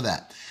reason for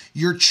that.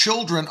 Your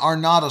children are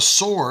not a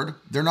sword.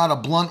 They're not a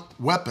blunt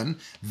weapon.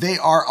 They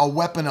are a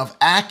weapon of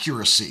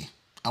accuracy.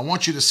 I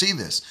want you to see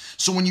this.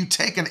 So when you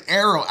take an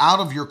arrow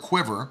out of your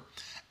quiver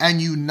and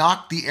you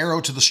knock the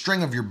arrow to the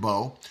string of your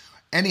bow,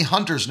 any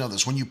hunters know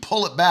this. When you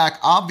pull it back,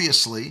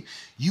 obviously,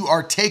 you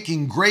are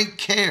taking great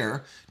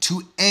care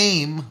to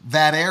aim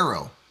that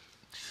arrow.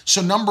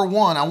 So number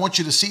one, I want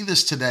you to see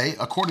this today.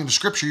 According to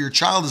Scripture, your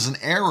child is an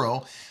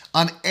arrow.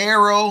 An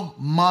arrow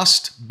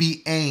must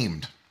be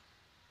aimed.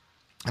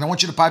 And I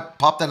want you to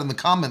pop that in the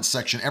comments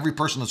section. Every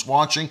person that's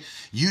watching,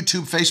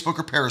 YouTube, Facebook,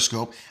 or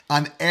Periscope,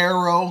 an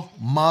arrow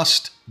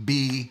must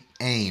be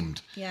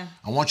aimed. Yeah.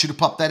 I want you to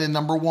pop that in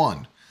number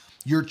one.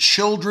 Your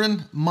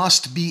children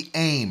must be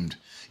aimed.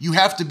 You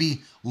have to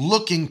be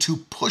looking to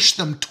push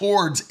them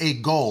towards a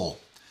goal.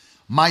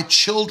 My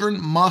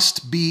children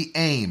must be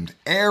aimed.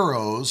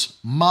 Arrows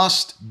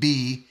must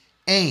be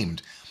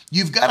aimed.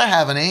 You've got to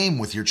have an aim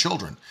with your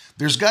children.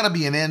 There's got to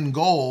be an end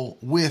goal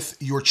with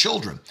your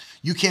children.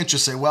 You can't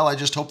just say, well, I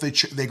just hope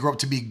they grow up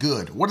to be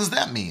good. What does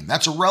that mean?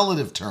 That's a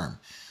relative term.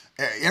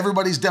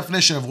 Everybody's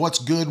definition of what's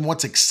good and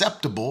what's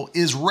acceptable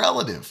is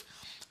relative.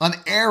 An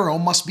arrow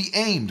must be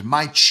aimed.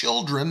 My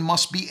children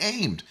must be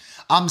aimed.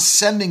 I'm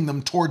sending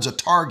them towards a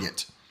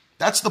target.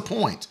 That's the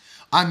point.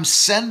 I'm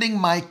sending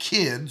my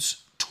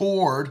kids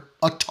toward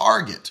a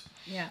target.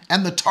 Yeah.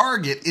 And the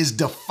target is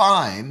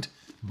defined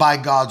by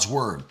God's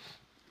word.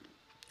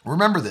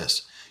 Remember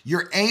this.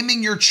 You're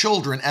aiming your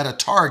children at a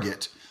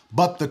target,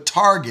 but the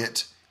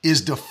target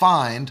is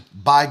defined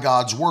by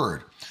God's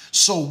word.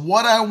 So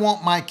what I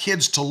want my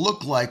kids to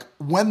look like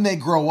when they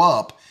grow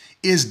up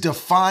is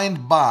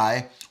defined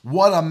by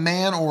what a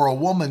man or a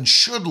woman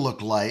should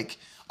look like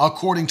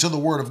according to the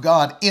word of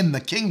God in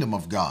the kingdom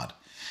of God.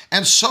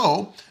 And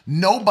so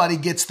nobody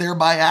gets there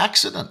by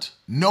accident.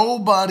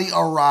 Nobody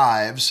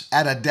arrives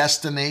at a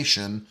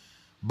destination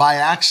by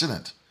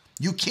accident.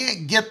 You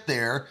can't get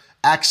there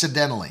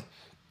accidentally.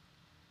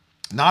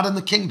 Not in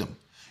the kingdom.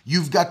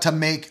 You've got to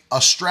make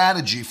a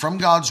strategy from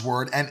God's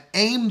word and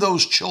aim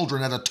those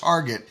children at a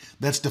target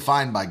that's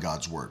defined by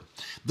God's word.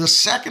 The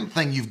second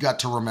thing you've got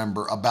to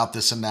remember about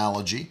this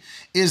analogy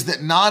is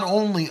that not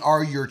only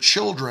are your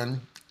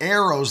children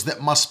arrows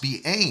that must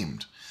be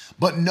aimed,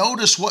 but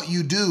notice what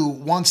you do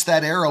once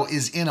that arrow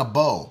is in a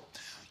bow.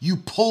 You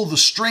pull the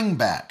string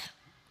back,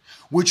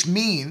 which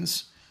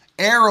means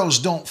arrows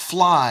don't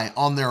fly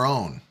on their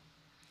own.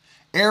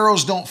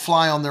 Arrows don't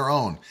fly on their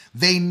own.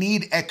 They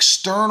need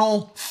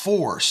external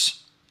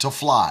force to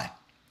fly.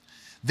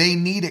 They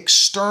need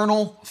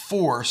external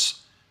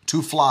force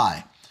to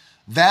fly.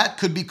 That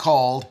could be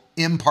called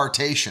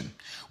impartation.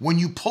 When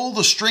you pull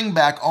the string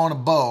back on a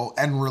bow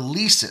and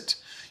release it,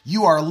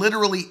 you are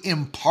literally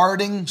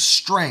imparting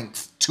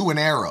strength to an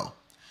arrow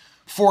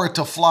for it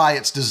to fly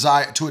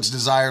to its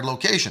desired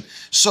location.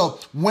 So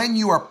when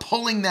you are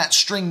pulling that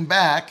string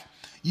back,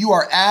 you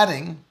are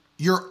adding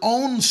your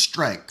own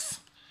strength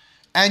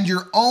and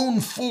your own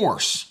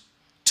force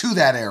to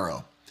that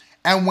arrow.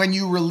 And when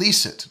you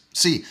release it,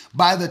 see,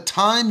 by the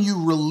time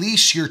you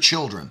release your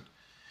children,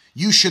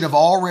 you should have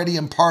already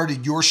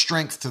imparted your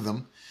strength to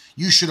them.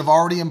 You should have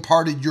already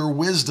imparted your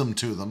wisdom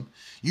to them.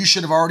 You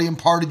should have already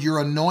imparted your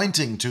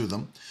anointing to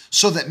them,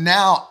 so that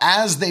now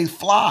as they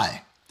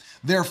fly,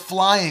 they're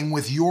flying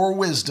with your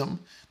wisdom,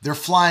 they're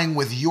flying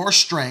with your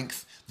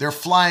strength, they're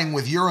flying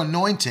with your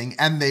anointing,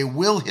 and they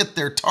will hit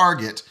their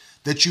target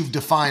that you've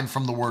defined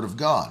from the word of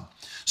God.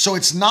 So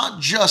it's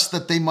not just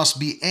that they must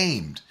be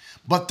aimed,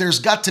 but there's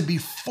got to be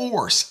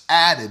force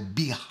added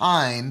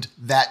behind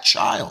that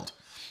child.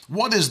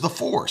 What is the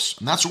force?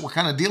 And that's what we're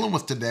kind of dealing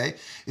with today,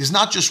 is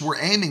not just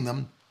we're aiming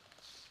them.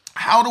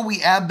 How do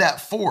we add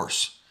that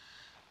force?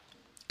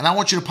 And I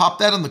want you to pop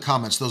that in the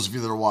comments, those of you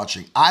that are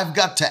watching. I've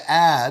got to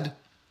add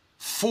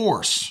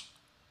force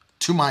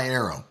to my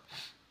arrow.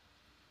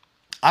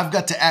 I've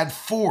got to add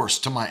force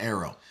to my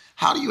arrow.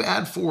 How do you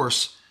add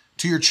force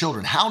to your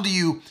children? How do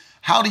you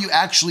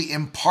actually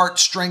impart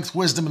strength,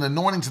 wisdom, and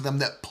anointing to them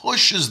that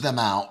pushes them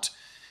out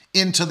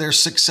into their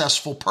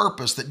successful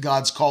purpose that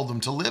God's called them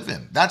to live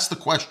in? That's the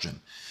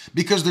question.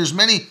 Because there's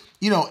many,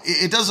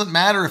 it doesn't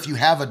matter if you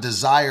have a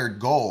desired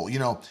goal.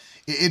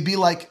 It'd be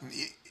like,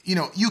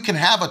 you can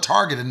have a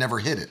target and never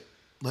hit it.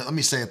 Let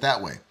me say it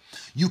that way.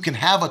 You can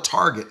have a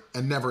target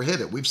and never hit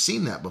it. We've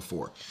seen that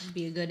before. It'd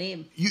be a good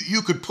aim.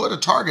 You could put a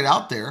target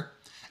out there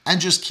and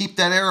just keep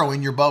that arrow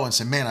in your bow and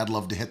say, man, I'd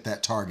love to hit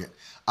that target.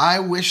 I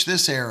wish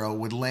this arrow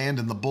would land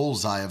in the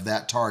bullseye of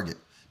that target.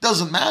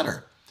 Doesn't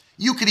matter.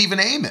 You could even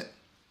aim it.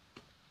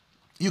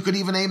 You could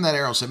even aim that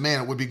arrow and say,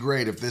 man, it would be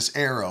great if this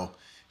arrow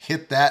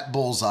hit that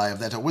bullseye of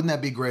that target. Wouldn't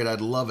that be great? I'd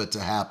love it to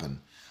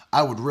happen.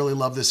 I would really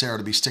love this arrow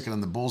to be sticking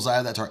in the bullseye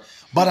of that target.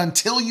 But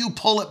until you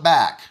pull it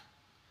back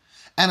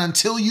and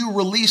until you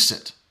release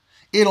it,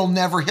 it'll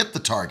never hit the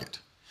target.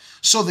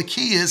 So the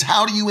key is,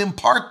 how do you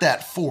impart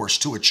that force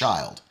to a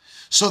child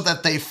so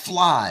that they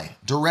fly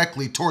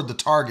directly toward the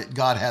target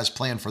God has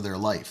planned for their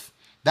life?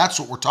 That's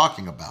what we're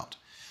talking about.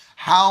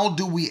 How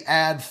do we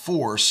add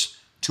force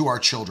to our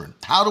children?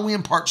 How do we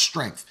impart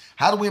strength?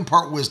 How do we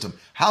impart wisdom?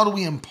 How do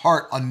we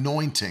impart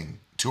anointing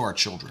to our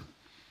children?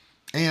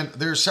 And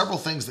there's several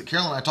things that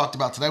Carolyn and I talked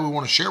about today we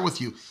want to share with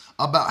you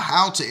about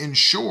how to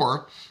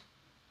ensure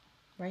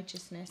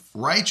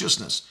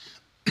righteousness.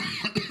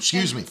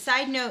 Excuse me.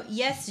 Side note,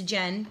 yes,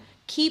 Jen,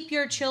 keep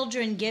your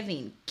children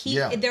giving.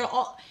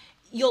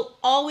 You'll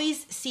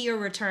always see a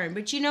return.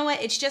 But you know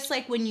what? It's just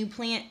like when you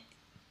plant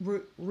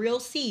real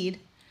seed,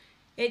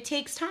 it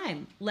takes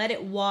time. Let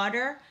it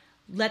water.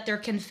 Let their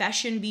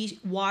confession be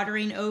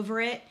watering over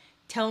it.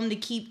 Tell them to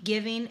keep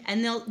giving,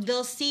 and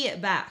they'll see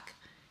it back.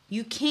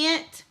 You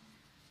can't.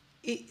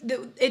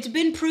 It's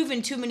been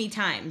proven too many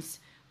times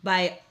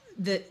by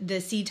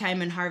the seed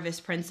time and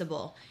harvest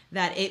principle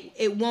that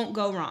it won't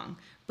go wrong.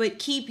 but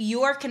keep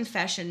your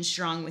confession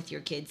strong with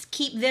your kids.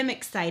 Keep them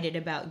excited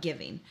about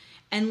giving,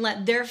 and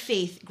let their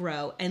faith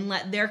grow, and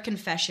let their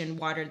confession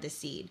water the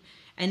seed.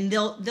 And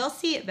they'll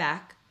see it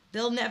back.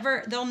 They'll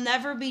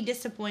never be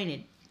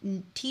disappointed.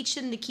 Teach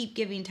them to keep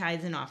giving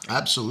tithes and offerings.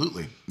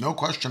 Absolutely. No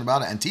question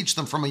about it. And teach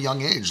them from a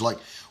young age. Like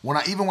when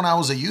I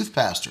was a youth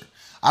pastor,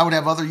 I would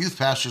have other youth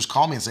pastors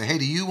call me and say, "Hey,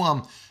 do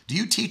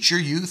you teach your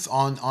youth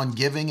on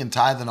giving and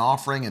tithe and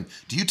offering? And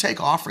do you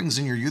take offerings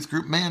in your youth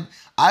group?" Man,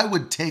 I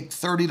would take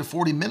 30 to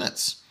 40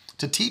 minutes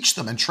to teach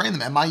them and train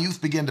them. And my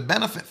youth began to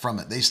benefit from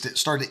it. They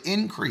started to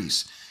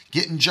increase,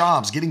 getting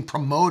jobs, getting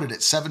promoted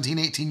at 17,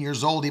 18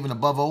 years old, even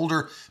above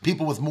older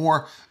people with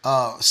more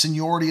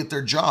seniority at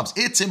their jobs.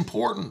 It's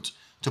important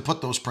to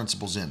put those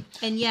principles in.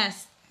 And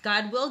yes,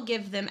 God will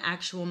give them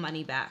actual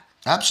money back.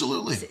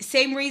 Absolutely.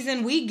 Same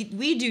reason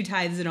we do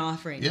tithes and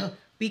offerings. Yeah.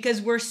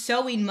 Because we're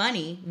sowing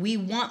money. We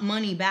want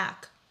money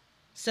back.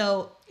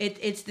 So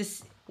it's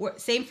this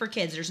same for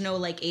kids. There's no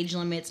like age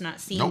limit. It's not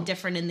seen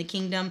different in the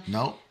kingdom.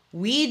 No.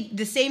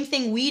 The same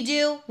thing we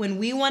do when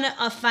we want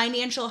a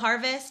financial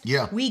harvest.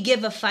 Yeah. We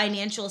give a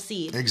financial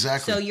seed.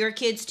 Exactly. So your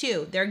kids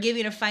too, they're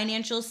giving a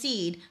financial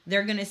seed.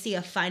 They're going to see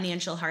a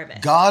financial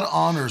harvest. God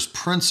honors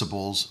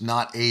principles,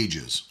 not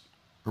ages.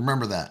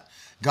 Remember that.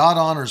 God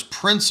honors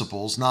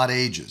principles, not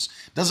ages.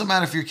 Doesn't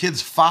matter if your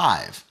kid's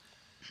 5.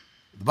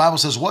 The Bible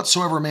says,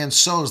 whatsoever a man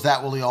sows,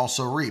 that will he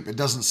also reap. It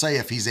doesn't say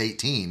if he's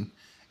 18.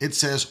 It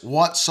says,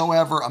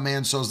 whatsoever a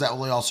man sows, that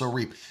will he also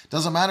reap.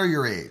 Doesn't matter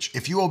your age.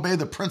 If you obey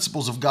the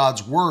principles of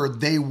God's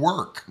word, they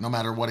work no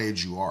matter what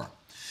age you are.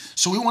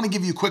 So we want to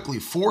give you quickly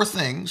 4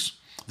 things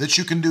that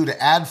you can do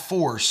to add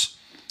force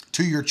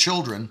to your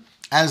children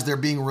as they're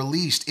being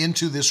released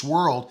into this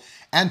world,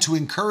 and to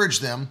encourage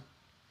them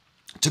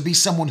to be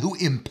someone who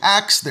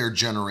impacts their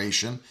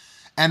generation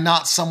and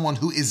not someone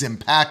who is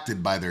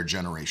impacted by their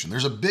generation.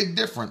 There's a big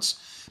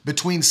difference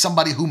between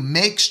somebody who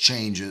makes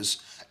changes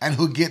and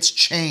who gets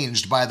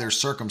changed by their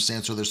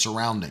circumstance or their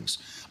surroundings.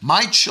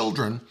 My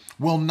children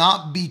will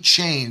not be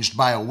changed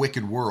by a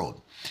wicked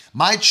world.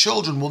 My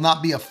children will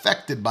not be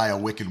affected by a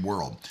wicked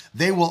world.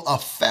 They will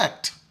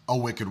affect a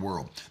wicked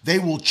world. They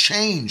will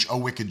change a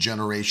wicked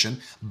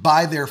generation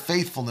by their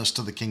faithfulness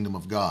to the kingdom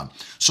of God.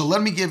 So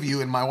let me give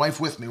you, and my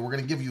wife with me, we're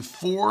going to give you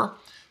 4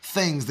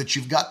 things that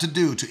you've got to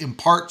do to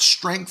impart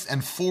strength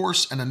and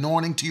force and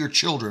anointing to your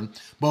children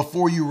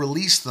before you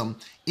release them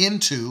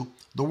into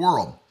the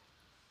world.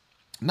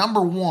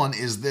 Number 1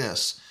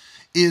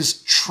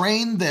 is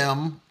train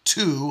them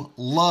to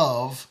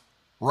love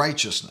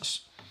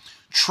righteousness.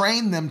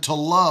 Train them to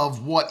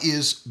love what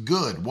is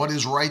good, what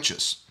is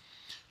righteous.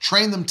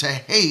 Train them to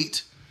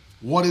hate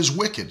what is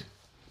wicked.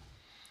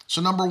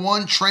 So number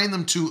 1, train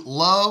them to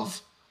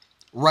love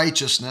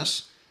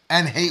righteousness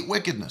and hate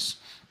wickedness.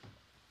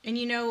 And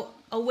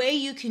a way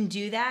you can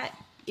do that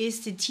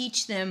is to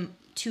teach them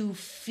to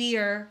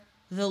fear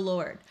the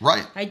Lord.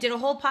 Right. I did a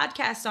whole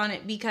podcast on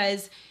it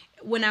because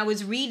when I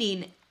was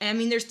reading,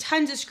 there's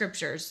tons of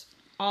scriptures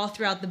all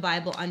throughout the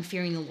Bible on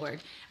fearing the Lord.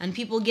 And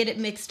people get it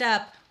mixed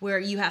up where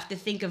you have to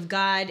think of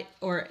God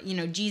or,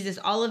 Jesus,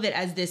 all of it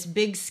as this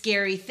big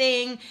scary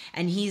thing,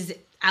 and he's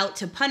out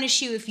to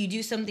punish you if you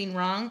do something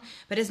wrong,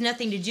 but it has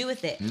nothing to do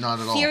with it. Not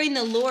at all. Fearing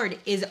the Lord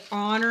is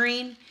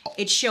honoring,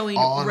 it's showing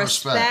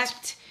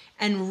respect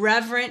and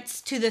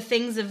reverence to the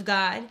things of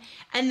God.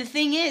 And the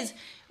thing is,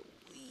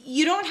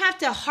 you don't have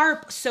to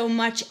harp so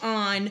much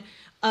on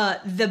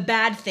the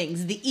bad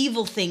things, the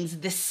evil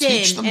things, the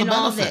sin, and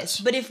all this.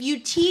 But if you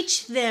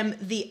teach them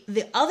the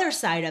other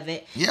side of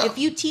it, if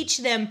you teach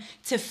them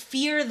to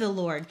fear the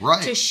Lord,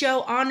 to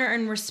show honor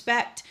and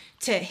respect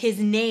to his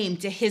name,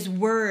 to his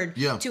word,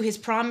 to his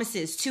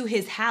promises, to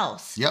his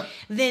house,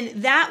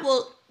 then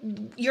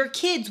your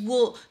kids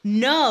will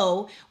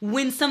know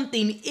when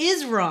something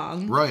is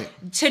wrong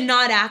to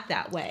not act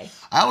that way.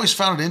 I always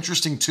found it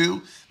interesting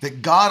too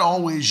that God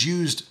always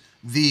used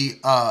the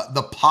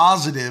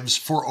positives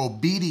for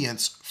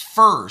obedience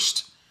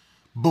first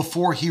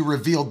before he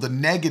revealed the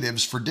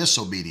negatives for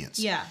disobedience.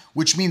 Yeah.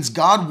 Which means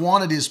God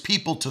wanted his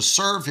people to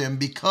serve him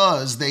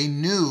because they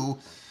knew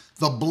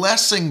the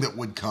blessing that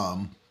would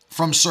come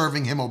from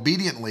serving him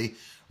obediently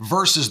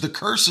versus the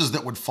curses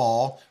that would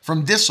fall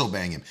from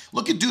disobeying him.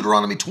 Look at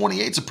Deuteronomy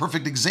 28. It's a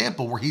perfect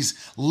example where he's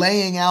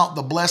laying out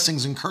the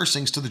blessings and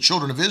cursings to the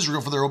children of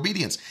Israel for their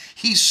obedience.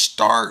 He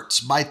starts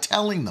by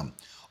telling them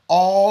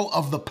all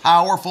of the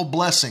powerful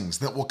blessings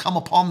that will come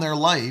upon their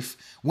life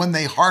when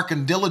they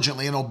hearken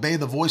diligently and obey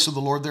the voice of the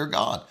Lord their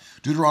God.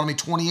 Deuteronomy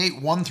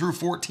 28, 1 through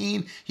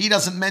 14, he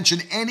doesn't mention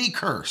any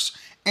curse,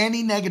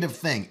 any negative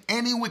thing,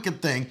 any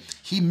wicked thing.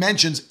 He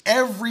mentions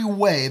every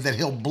way that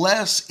he'll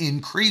bless,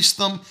 increase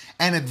them,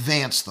 and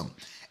advance them.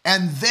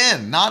 And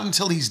then, not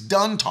until he's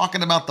done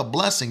talking about the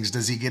blessings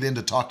does he get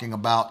into talking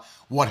about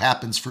what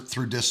happens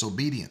through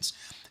disobedience.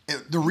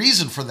 The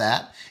reason for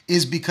that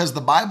is because the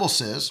Bible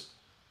says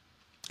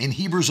in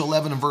Hebrews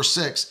 11 and verse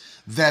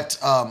 6 that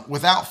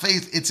without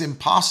faith it's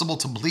impossible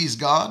to please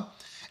God,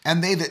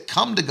 and they that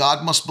come to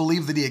God must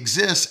believe that he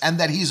exists and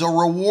that he's a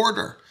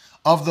rewarder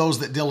of those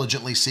that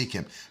diligently seek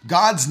him.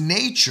 God's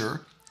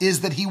nature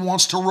is that he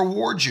wants to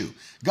reward you.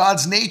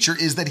 God's nature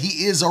is that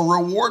he is a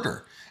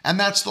rewarder. And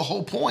that's the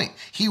whole point.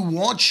 He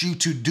wants you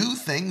to do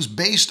things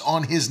based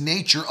on his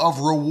nature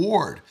of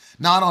reward,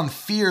 not on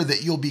fear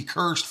that you'll be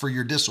cursed for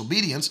your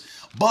disobedience,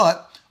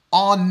 but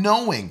on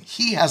knowing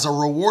he has a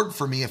reward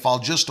for me if I'll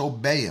just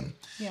obey him.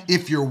 Yeah.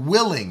 If you're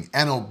willing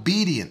and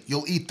obedient,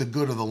 you'll eat the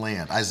good of the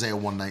land. Isaiah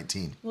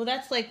 1:19. Well,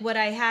 that's like what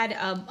I had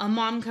a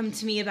mom come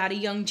to me about a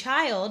young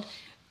child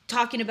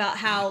talking about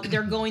how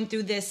they're going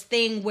through this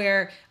thing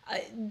where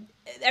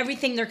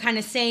everything they're kind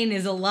of saying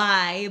is a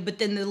lie, but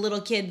then the little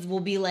kids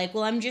will be like,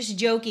 well, I'm just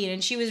joking.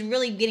 And she was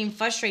really getting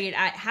frustrated.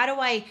 How do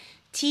I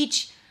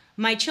teach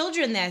my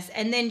children this?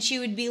 And then she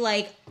would be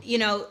like,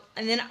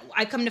 and then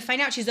I come to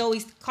find out she's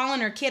always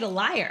calling her kid a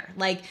liar.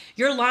 Like,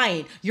 you're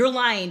lying, you're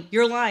lying,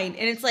 you're lying.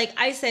 And it's like,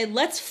 I said,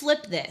 let's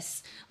flip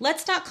this.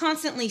 Let's not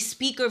constantly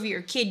speak over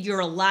your kid,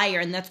 you're a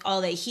liar, and that's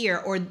all they hear,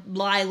 or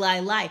lie,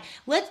 lie, lie.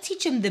 Let's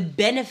teach them the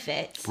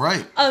benefits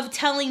of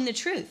telling the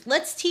truth.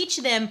 Let's teach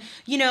them,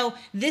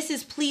 this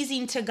is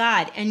pleasing to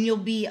God, and you'll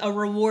be a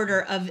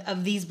rewarder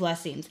of these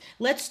blessings.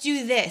 Let's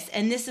do this,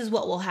 and this is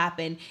what will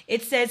happen.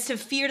 It says to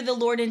fear the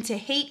Lord and to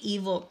hate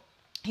evil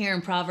here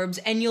in Proverbs,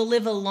 and you'll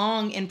live a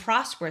long and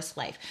prosperous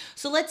life.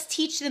 So let's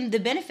teach them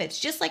the benefits,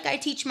 just like I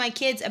teach my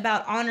kids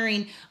about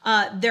honoring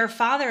their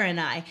father and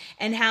I,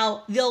 and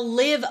how they'll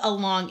live a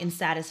long and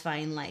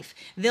satisfying life.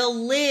 They'll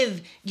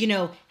live,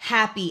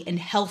 happy and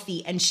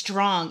healthy and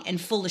strong and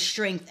full of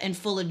strength and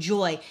full of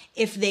joy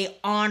if they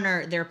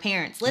honor their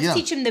parents. Let's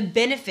teach them the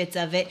benefits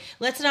of it.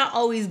 Let's not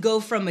always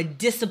go from a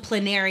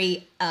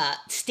disciplinary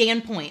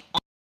standpoint.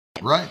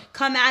 Right.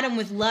 Come at them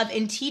with love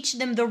and teach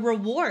them the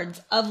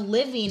rewards of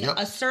living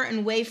a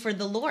certain way for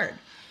the Lord.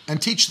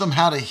 And teach them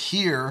how to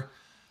hear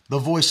the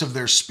voice of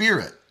their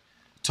spirit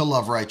to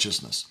love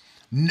righteousness.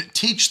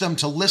 Teach them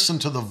to listen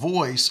to the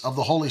voice of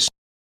the Holy Spirit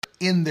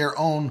in their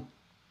own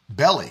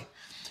belly.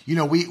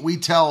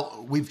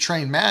 We've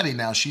trained Maddie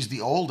now, she's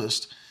the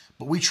oldest,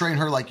 but we train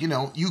her like,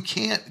 you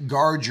can't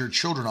guard your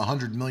children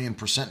 100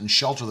 million% and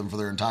shelter them for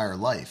their entire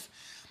life.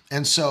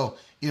 And so,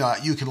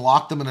 you can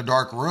lock them in a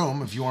dark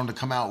room if you want them to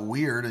come out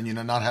weird and,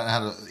 not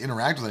how to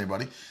interact with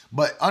anybody.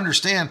 But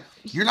understand,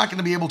 you're not going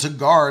to be able to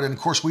guard. And of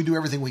course, we do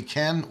everything we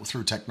can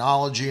through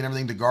technology and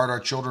everything to guard our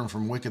children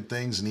from wicked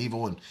things and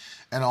evil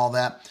and all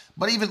that.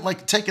 But even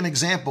like, take an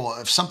example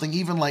of something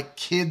even like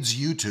kids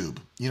YouTube.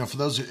 For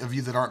those of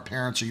you that aren't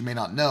parents or you may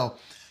not know,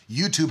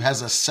 YouTube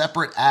has a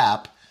separate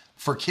app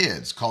for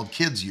kids called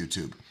Kids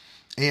YouTube.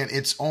 And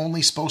it's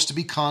only supposed to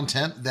be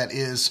content that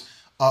is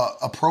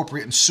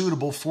appropriate and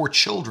suitable for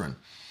children.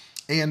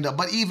 And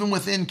but even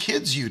within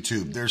kids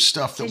YouTube, there's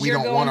stuff that we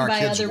don't want our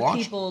kids to watch.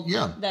 People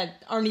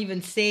that aren't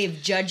even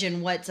saved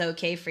judging what's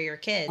okay for your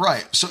kids.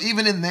 Right. So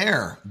even in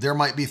there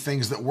might be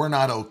things that we're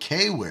not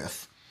okay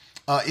with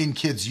in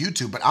kids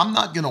YouTube. But I'm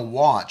not going to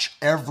watch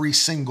every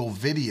single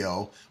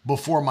video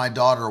before my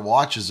daughter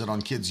watches it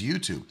on kids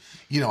YouTube.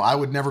 I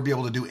would never be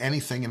able to do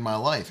anything in my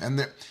life.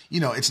 And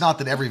it's not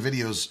that every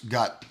video's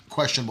got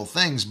questionable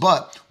things,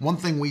 but one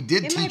thing we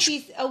did teach. It might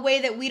be a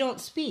way that we don't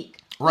speak.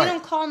 Right. We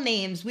don't call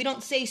names. We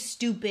don't say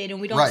stupid,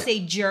 and we don't say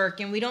jerk,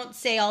 and we don't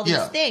say all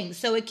these things.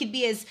 So it could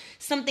be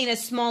something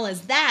as small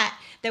as that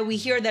we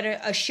hear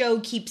that a show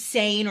keeps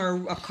saying or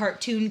a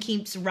cartoon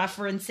keeps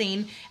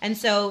referencing. And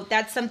so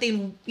that's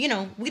something, we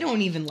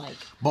don't even like.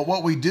 But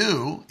what we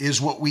do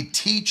is what we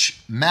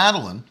teach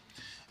Madeline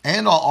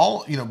and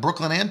all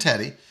Brooklyn and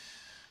Teddy,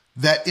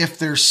 that if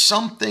there's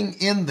something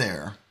in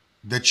there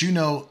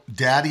that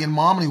Daddy and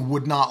Mommy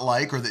would not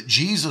like or that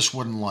Jesus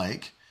wouldn't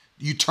like,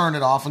 you turn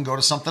it off and go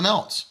to something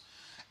else.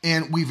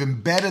 And we've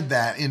embedded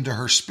that into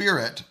her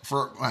spirit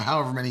for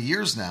however many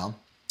years now.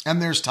 And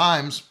there's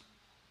times,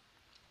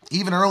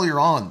 even earlier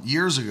on,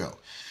 years ago,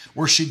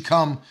 where she'd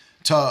come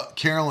to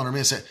Carolyn or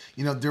me and say,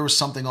 there was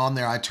something on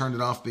there. I turned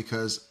it off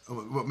because,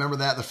 remember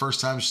that the first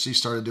time she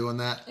started doing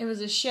that? It was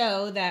a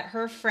show that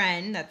her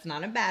friend, that's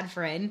not a bad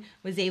friend,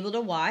 was able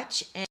to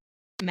watch. And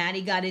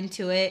Maddie got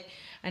into it.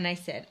 And I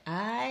said,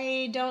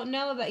 I don't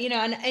know about,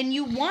 and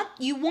you want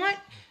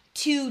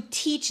to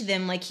teach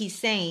them, like he's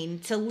saying,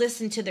 to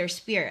listen to their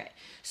spirit.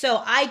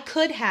 So I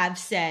could have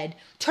said,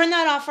 turn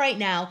that off right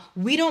now.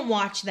 We don't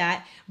watch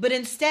that. But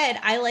instead,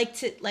 I like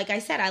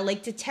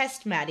to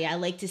test Maddie. I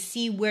like to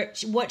see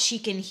what she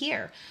can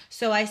hear.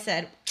 So I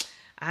said,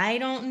 I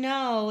don't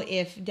know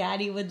if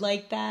Daddy would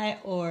like that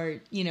or,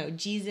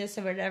 Jesus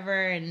or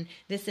whatever and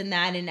this and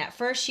that. And at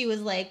first she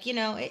was like,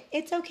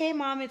 it's okay,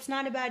 Mom. It's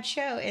not a bad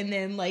show. And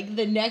then like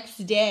the next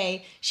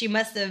day she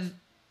must have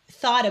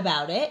thought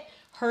about it,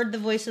 heard the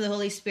voice of the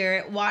Holy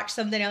Spirit, watched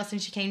something else,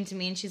 and she came to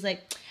me and she's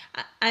like,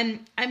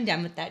 I'm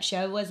done with that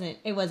show.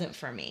 It wasn't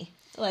for me.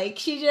 Like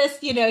she just,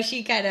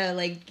 she kind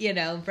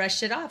of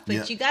brushed it off.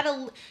 But you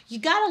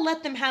gotta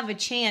let them have a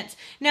chance.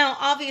 Now,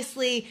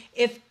 obviously,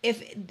 if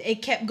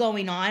it kept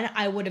going on,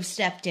 I would have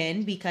stepped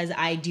in because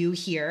I do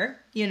hear,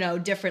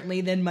 differently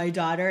than my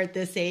daughter at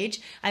this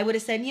age. I would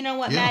have said,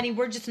 Maddie,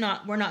 we're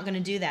not going to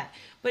do that.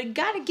 But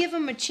got to give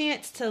them a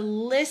chance to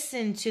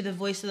listen to the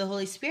voice of the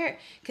Holy Spirit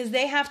because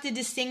they have to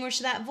distinguish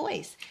that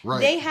voice.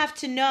 Right. They have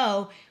to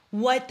know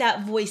what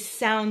that voice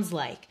sounds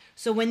like.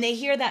 So when they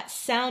hear that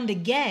sound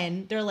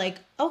again, they're like,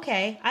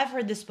 okay, I've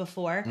heard this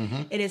before.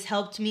 It has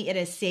helped me. It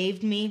has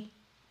saved me.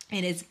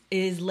 It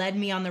has led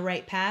me on the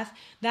right path.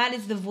 That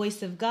is the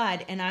voice of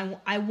God. And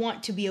I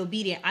want to be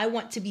obedient. I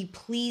want to be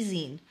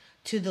pleasing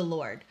to the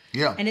Lord.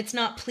 Yeah. And it's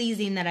not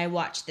pleasing that I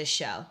watch this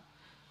show.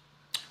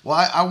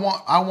 Well,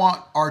 I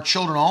want our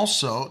children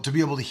also to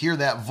be able to hear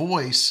that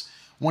voice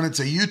when it's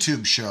a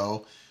YouTube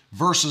show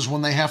versus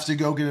when they have to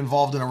go get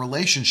involved in a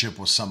relationship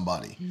with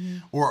somebody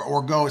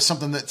or go with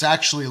something that's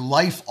actually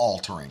life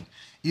altering.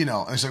 You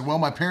know, I say, well,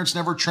 my parents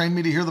never trained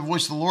me to hear the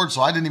voice of the Lord,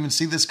 so I didn't even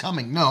see this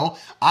coming. No,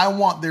 I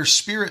want their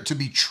spirit to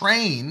be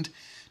trained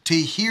to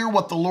hear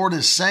what the Lord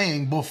is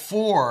saying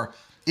before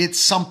it's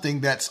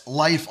something that's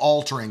life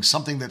altering,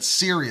 something that's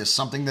serious,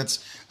 something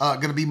that's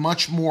going to be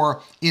much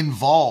more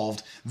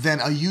involved than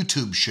a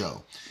YouTube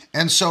show.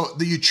 And so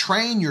you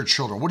train your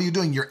children. What are you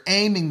doing? You're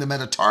aiming them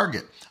at a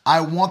target.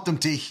 I want them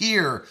to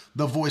hear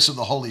the voice of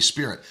the Holy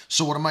Spirit.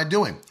 So what am I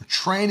doing?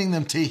 Training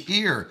them to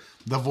hear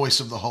the voice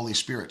of the Holy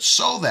Spirit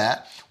so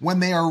that when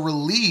they are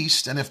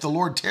released, and if the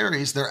Lord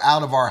tarries, they're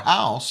out of our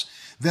house,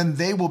 then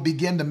they will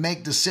begin to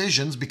make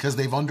decisions because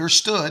they've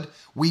understood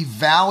we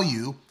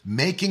value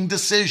making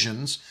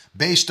decisions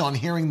based on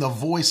hearing the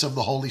voice of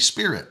the Holy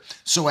Spirit.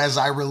 So as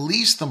I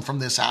release them from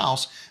this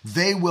house,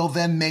 they will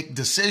then make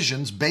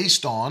decisions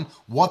based on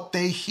what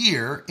they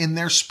hear in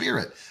their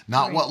spirit,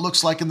 not what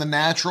looks like in the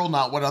natural,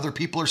 not what other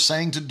people are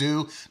saying to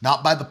do,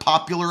 not by the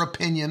popular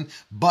opinion,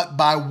 but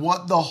by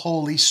what the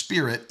Holy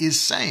Spirit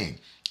is saying.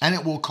 And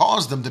it will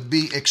cause them to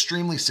be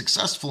extremely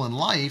successful in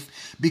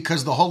life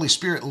because the Holy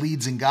Spirit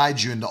leads and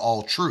guides you into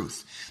all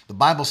truth. The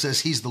Bible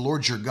says He's the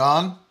Lord your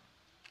God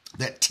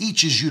that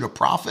teaches you to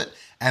profit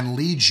and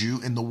leads you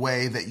in the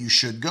way that you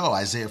should go.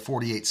 Isaiah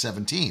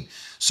 48:17.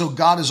 So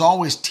God is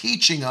always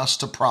teaching us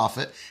to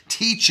profit,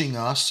 teaching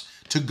us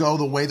to go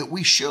the way that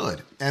we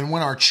should. And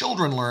when our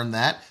children learn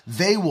that,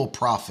 they will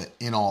profit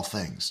in all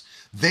things.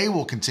 They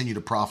will continue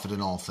to profit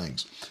in all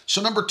things.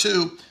 So number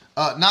two,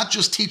 not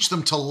just teach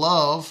them to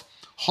love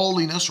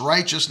holiness,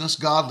 righteousness,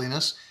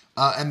 godliness,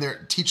 and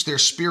teach their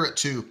spirit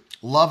to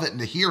love it and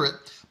to hear it.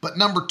 But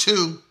number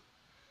two,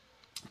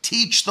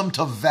 teach them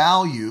to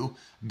value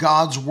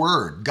God's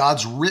word,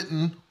 God's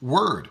written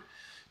word.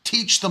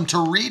 Teach them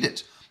to read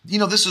it. You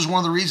know, this is one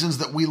of the reasons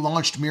that we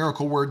launched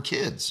Miracle Word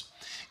Kids,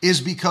 is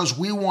because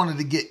we wanted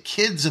to get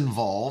kids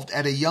involved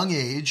at a young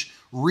age,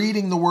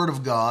 reading the Word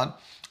of God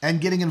and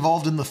getting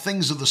involved in the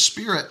things of the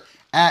Spirit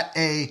at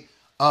a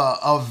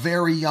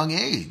very young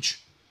age.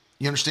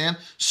 You understand?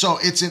 So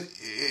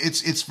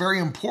it's very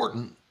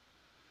important.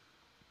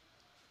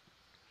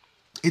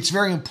 It's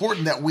very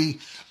important that we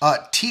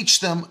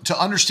teach them to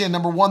understand,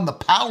 number one, the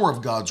power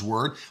of God's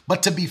word,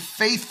 but to be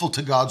faithful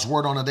to God's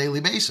word on a daily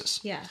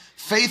basis. Yeah.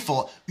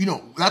 Faithful. You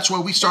know, that's why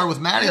we started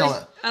with Maddie.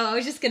 I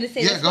was just going to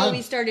say, that's why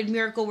we started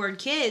Miracle Word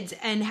Kids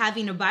and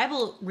having a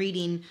Bible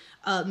reading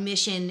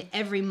mission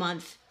every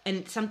month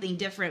and something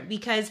different,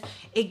 because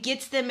it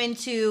gets them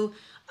into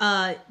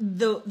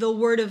the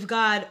Word of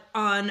God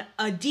on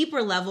a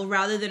deeper level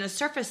rather than a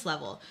surface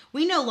level.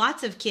 We know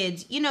lots of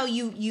kids, you know,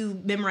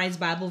 you memorize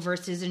Bible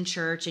verses in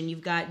church and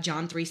you've got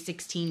John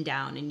 3:16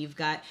 down and you've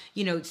got,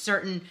 you know,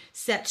 certain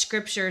set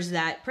scriptures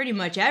that pretty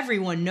much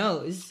everyone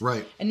knows.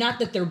 Right. And not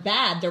that they're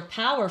bad, they're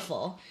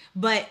powerful,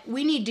 but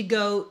we need to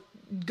go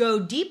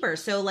deeper.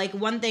 So like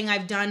one thing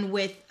I've done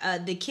with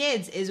the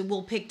kids is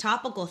we'll pick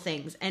topical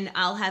things, and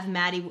I'll have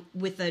Maddie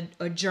with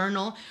a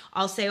journal.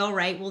 I'll say, all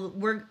right,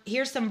 well,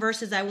 here's some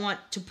verses I want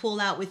to pull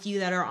out with you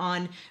that are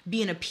on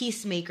being a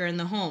peacemaker in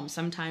the home.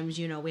 Sometimes,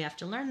 you know, we have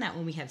to learn that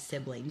when we have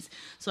siblings.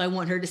 So I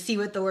want her to see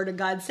what the Word of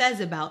God says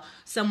about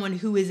someone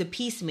who is a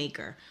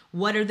peacemaker.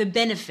 What are the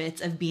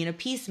benefits of being a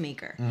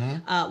peacemaker?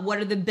 Mm-hmm. What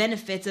are the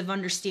benefits of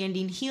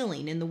understanding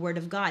healing in the Word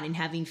of God and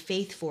having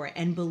faith for it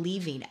and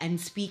believing and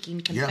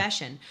speaking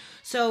confession? Yeah.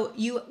 So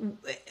you,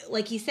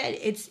 like you said,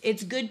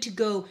 it's good to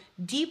go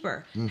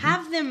deeper. Mm-hmm.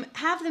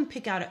 Have them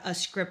pick out a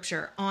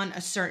scripture on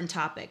a certain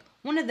topic.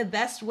 One of the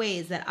best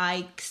ways that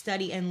I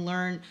study and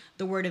learn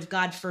the Word of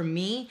God for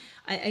me,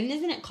 and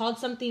isn't it called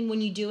something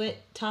when you do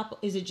it?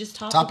 Is it just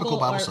topical? Topical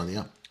Bible study,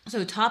 yeah.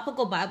 So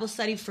topical Bible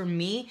study for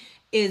me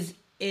is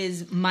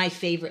my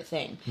favorite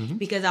thing, mm-hmm.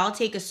 because I'll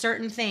take a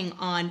certain thing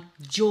on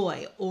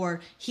joy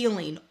or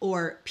healing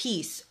or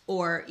peace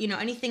or, you know,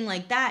 anything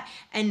like that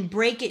and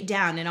break it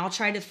down. And I'll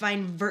try to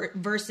find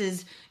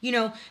verses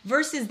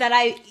that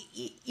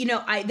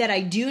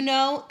I do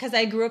know because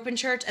I grew up in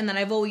church and that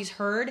I've always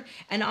heard.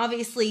 And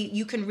obviously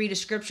you can read a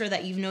scripture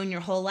that you've known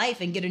your whole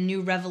life and get a new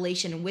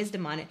revelation and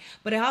wisdom on it.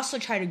 But I also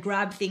try to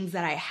grab things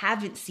that I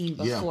haven't seen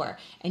before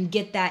and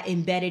get that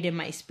embedded in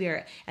my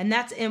spirit. And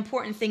that's an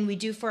important thing we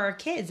do for our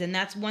kids. And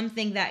that's one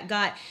thing that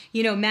got,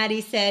 you know,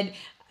 Maddie said,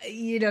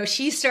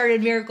 she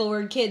started Miracle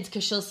Word Kids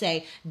because she'll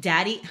say,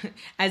 Daddy,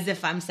 as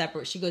if I'm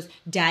separate. She goes,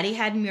 Daddy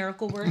had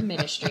Miracle Word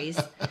Ministries.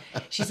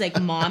 She's like,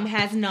 Mom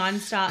has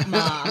Nonstop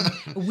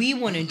Mom. We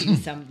want to do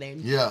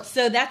something. Yeah.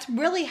 So that's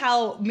really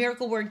how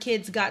Miracle Word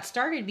Kids got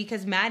started,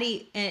 because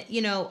Maddie,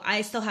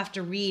 I still have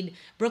to read.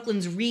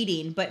 Brooklyn's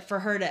reading, but for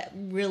her to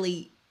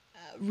really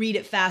read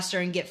it faster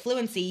and get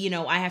fluency,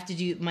 I have to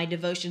do my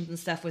devotions and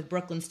stuff with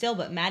Brooklyn still,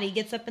 but Maddie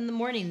gets up in the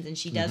mornings and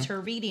she does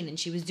her reading, and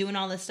she was doing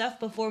all this stuff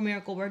before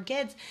Miracle Word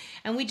Kids,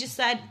 and we just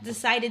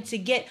decided to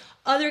get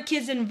other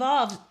kids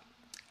involved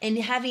and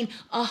having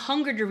a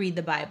hunger to read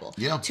the Bible.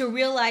 Yeah. To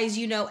realize,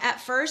 at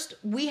first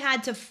we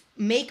had to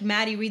make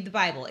Maddie read the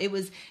Bible. It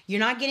was, you're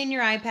not getting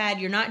your iPad,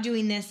 you're not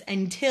doing this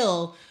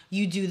until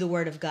you do the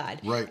Word of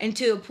God. Right. And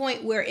to a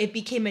point where it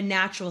became a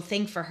natural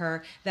thing for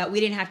her that we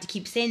didn't have to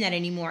keep saying that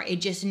anymore. It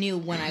just knew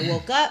when I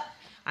woke up,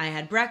 I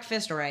had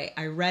breakfast, or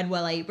I read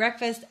while I eat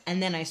breakfast,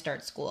 and then I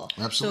start school.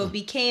 Absolutely. So it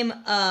became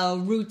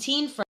a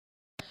routine for her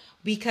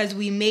because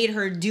we made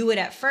her do it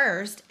at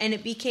first, and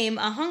it became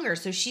a hunger.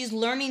 So she's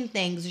learning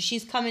things, or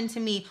she's coming to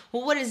me,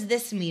 well, what does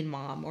this mean,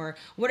 Mom? Or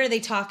what are they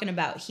talking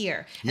about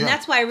here? Yeah. And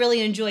that's why I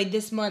really enjoyed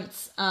this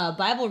month's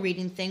Bible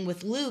reading thing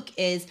with Luke,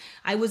 is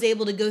I was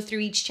able to go through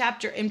each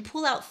chapter and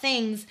pull out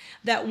things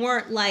that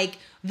weren't like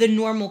the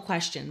normal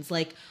questions,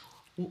 like,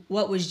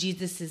 what was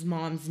Jesus's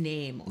mom's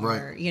name?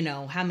 Or,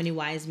 Right. How many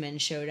wise men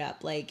showed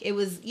up? Like, it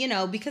was,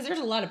 because there's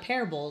a lot of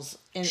parables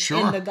in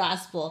the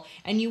gospel,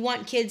 and you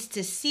want kids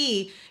to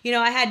see,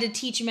 I had to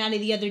teach Maddie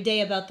the other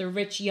day about the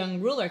rich young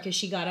ruler, because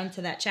she got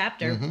onto that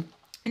chapter,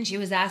 and she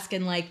was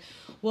asking, like,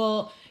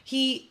 well,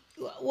 he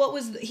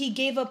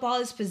gave up all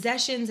his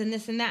possessions and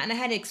this and that. And I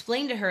had to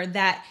explain to her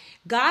that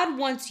God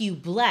wants you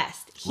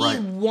blessed. He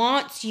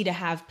wants you to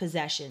have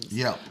possessions.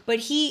 Yeah. But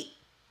he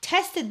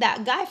tested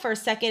that guy for a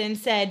second and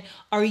said,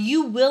 are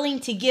you willing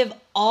to give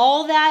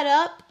all that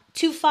up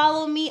to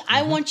follow me?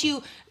 I want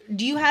you.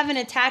 Do you have an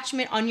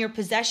attachment on your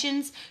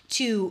possessions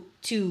to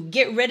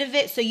get rid of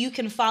it so you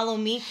can follow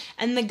me?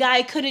 And the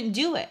guy couldn't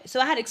do it. So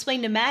I had to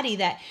explain to Maddie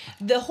that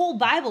the whole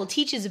Bible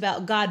teaches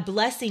about God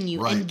blessing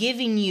you and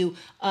giving you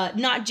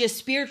not just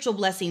spiritual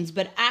blessings,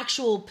 but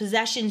actual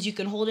possessions you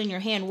can hold in your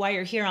hand while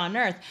you're here on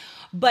earth.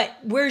 But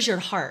where's your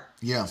heart?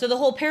 Yeah. So the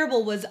whole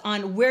parable was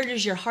on, where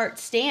does your heart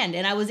stand?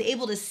 And I was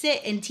able to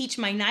sit and teach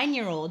my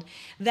 9-year-old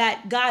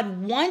that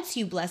God wants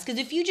you blessed. Because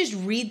if you just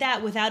read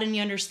that without any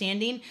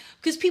understanding,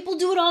 because people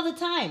do it all the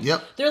time.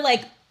 Yep. They're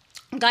like,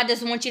 God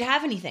doesn't want you to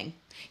have anything.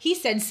 He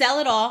said, sell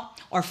it all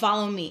or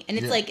follow me. And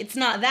it's like, it's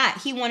not that.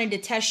 He wanted to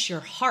test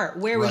your heart.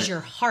 Where was your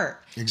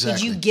heart? Exactly.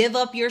 Did you give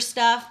up your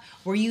stuff?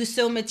 Were you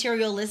so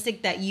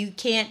materialistic that you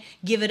can't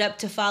give it up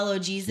to follow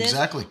Jesus?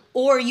 Exactly.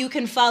 Or you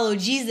can follow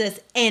Jesus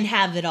and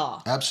have it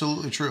all.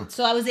 Absolutely true.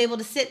 So I was able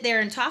to sit there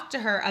and talk to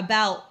her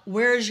about,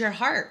 where's your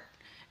heart?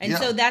 And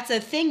so that's a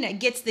thing that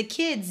gets the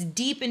kids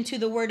deep into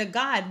the Word of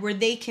God, where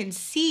they can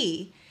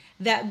see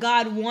that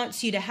God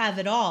wants you to have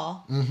it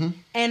all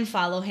and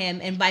follow him.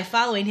 And by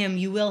following him,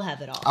 you will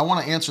have it all. I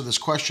want to answer this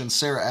question.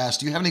 Sarah asked,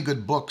 do you have any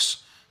good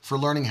books for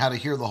learning how to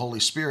hear the Holy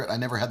Spirit? I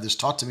never had this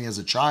taught to me as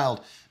a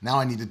child. Now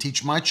I need to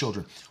teach my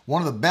children.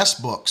 One of the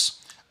best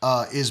books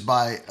is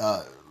by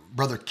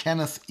Brother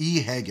Kenneth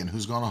E. Hagin,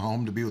 who's gone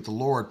home to be with the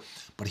Lord.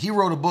 But he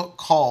wrote a book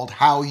called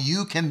How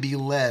You Can Be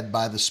Led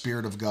by the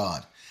Spirit of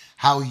God.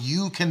 How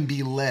You Can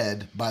Be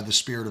Led by the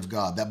Spirit of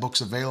God. That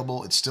book's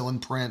available. It's still in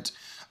print.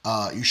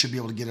 You should be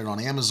able to get it on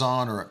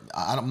Amazon, or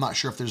I'm not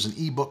sure if there's an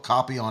ebook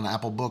copy on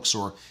Apple Books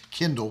or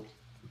Kindle.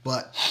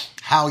 But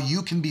How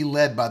You Can Be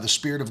Led by the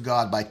Spirit of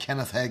God by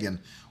Kenneth Hagin,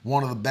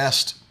 one of the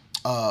best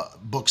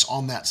books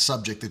on that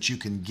subject that you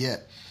can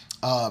get.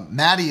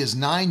 Maddie is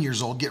 9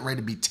 years old, getting ready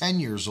to be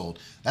 10 years old.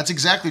 That's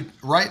exactly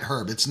right,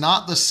 Herb. It's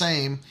not the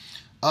same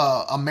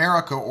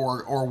America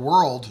or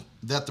world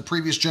that the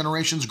previous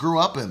generations grew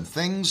up in.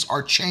 Things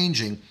are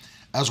changing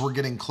as we're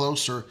getting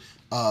closer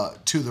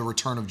to the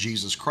return of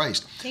Jesus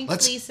Christ.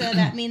 Thanks, Lisa.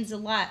 That means a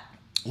lot.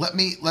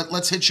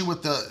 Let's hit you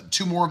with the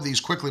two more of these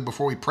quickly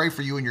before we pray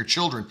for you and your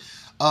children.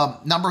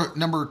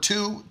 Number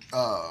 2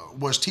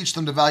 was teach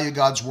them to value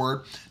God's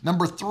word.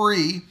 Number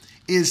 3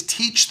 is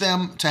teach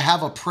them to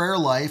have a prayer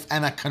life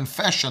and a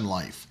confession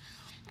life.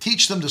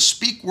 Teach them to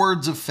speak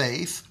words of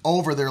faith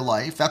over their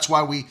life. That's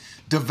why we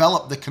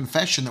developed the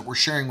confession that we're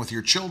sharing with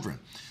your children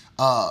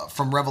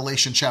from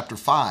Revelation chapter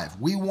 5.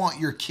 We want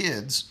your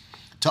kids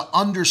to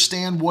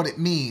understand what it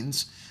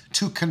means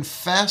to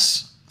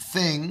confess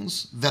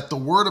things that the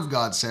Word of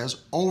God says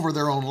over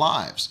their own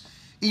lives,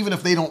 even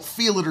if they don't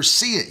feel it or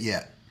see it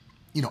yet.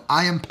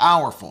 I am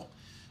powerful.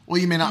 Well,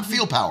 you may not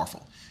feel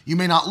powerful. You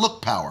may not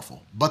look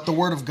powerful, but the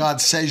Word of God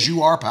says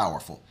you are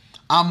powerful.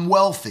 I'm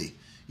wealthy.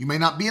 You may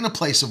not be in a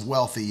place of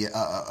wealthy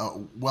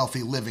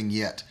living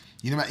yet.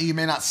 You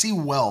may not see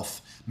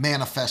wealth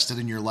manifested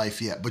in your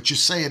life yet, but you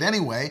say it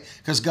anyway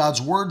because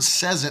God's word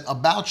says it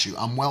about you.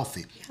 I'm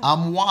wealthy. Yeah.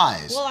 I'm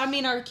wise. Well,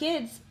 our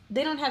kids,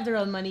 they don't have their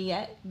own money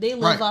yet. They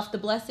live off the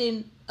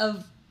blessing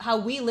of how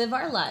we live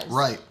our lives.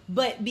 Right.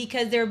 But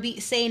because they're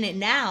saying it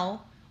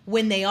now,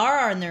 when they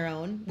are on their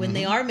own, when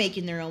they are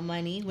making their own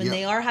money, when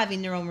they are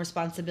having their own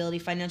responsibility,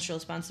 financial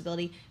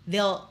responsibility,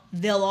 they'll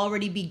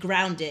already be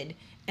grounded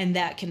in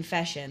that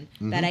confession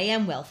that I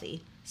am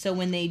wealthy. So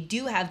when they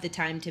do have the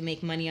time to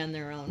make money on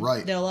their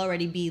own, they'll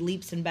already be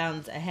leaps and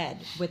bounds ahead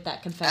with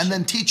that confession. And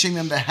then teaching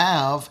them to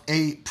have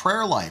a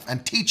prayer life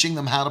and teaching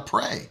them how to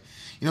pray.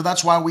 You know,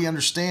 that's why we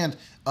understand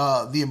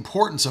the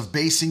importance of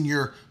basing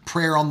your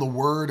prayer on the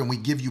Word, and we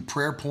give you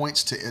prayer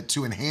points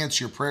to enhance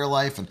your prayer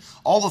life and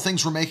all the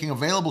things we're making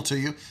available to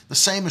you. The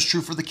same is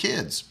true for the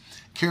kids.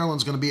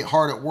 Carolyn's going to be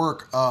hard at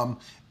work,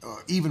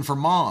 even for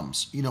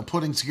moms, you know,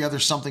 putting together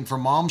something for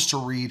moms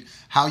to read,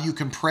 how you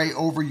can pray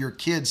over your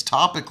kids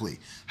topically.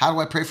 How do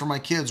I pray for my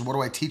kids? What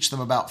do I teach them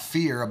about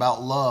fear,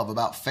 about love,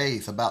 about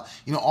faith, about,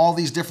 you know, all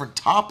these different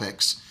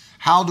topics?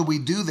 How do we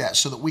do that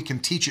so that we can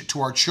teach it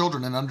to our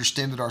children and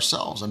understand it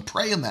ourselves and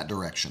pray in that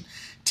direction?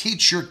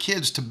 Teach your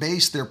kids to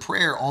base their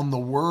prayer on the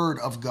Word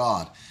of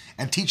God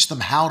and teach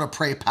them how to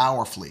pray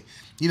powerfully.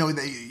 You know,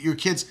 your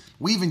kids,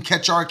 we even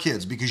catch our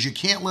kids because you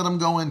can't let them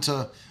go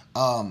into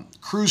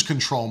cruise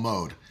control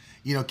mode.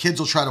 You know, kids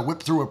will try to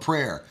whip through a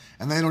prayer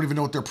and they don't even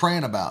know what they're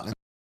praying about. And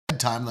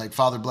time, like,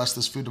 Father, bless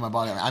this food to my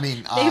body. I mean,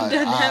 they've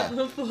done that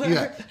before.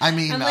 Yeah, I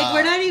mean, I'm like,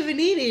 we're not even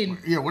eating.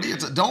 Yeah, what do you?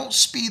 Don't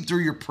speed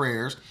through your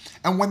prayers.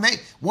 And one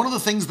of the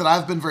things that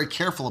I've been very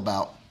careful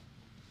about,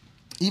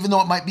 even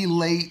though it might be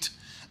late,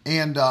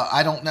 and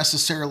I don't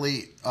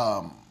necessarily,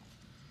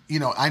 you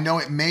know, I know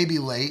it may be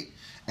late,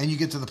 and you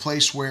get to the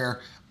place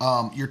where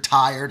you're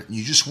tired and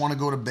you just want to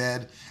go to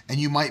bed, and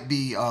you might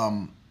be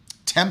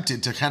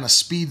tempted to kind of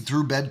speed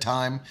through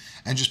bedtime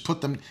and just put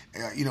them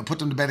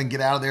to bed and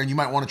get out of there. And you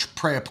might want to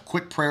pray a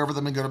quick prayer over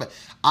them and go to bed.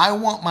 I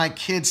want my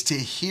kids to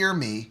hear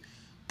me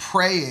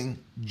praying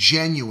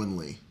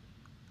genuinely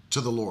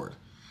to the Lord.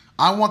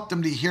 I want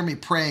them to hear me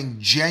praying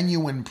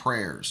genuine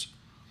prayers.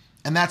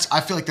 And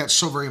I feel like that's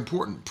so very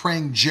important.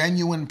 Praying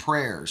genuine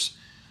prayers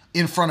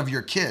in front of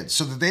your kids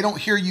so that they don't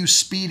hear you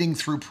speeding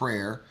through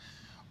prayer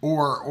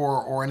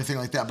or anything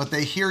like that, but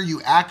they hear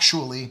you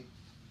actually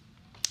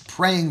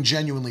praying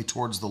genuinely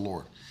towards the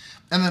Lord.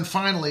 And then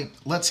finally,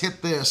 let's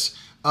hit this.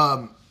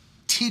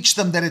 Teach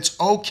them that it's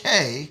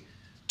okay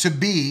to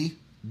be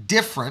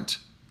different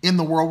in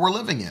the world we're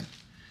living in.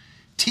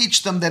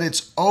 Teach them that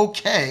it's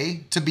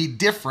okay to be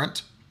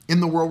different in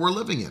the world we're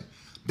living in.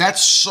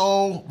 That's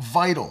so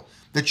vital,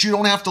 that you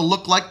don't have to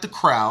look like the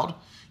crowd.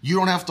 You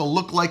don't have to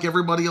look like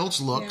everybody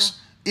else looks.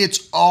 Yeah.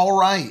 It's all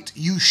right.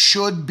 You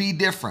should be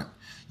different.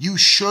 You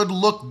should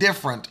look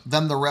different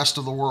than the rest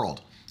of the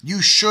world.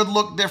 You should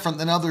look different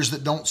than others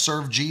that don't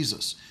serve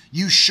Jesus.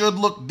 You should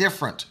look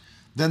different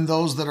than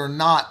those that are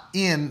not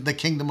in the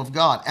kingdom of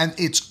God. And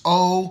it's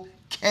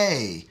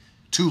okay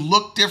to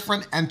look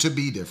different and to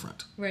be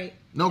different. Right.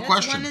 No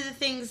question. One of the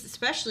things,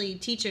 especially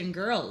teaching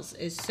girls,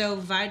 is so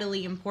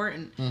vitally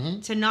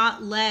important to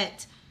not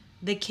let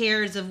the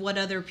cares of what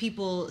other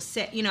people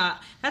say. You know,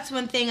 that's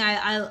one thing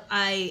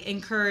I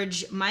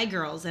encourage my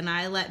girls, and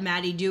I let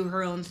Maddie do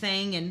her own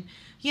thing. And,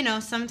 you know,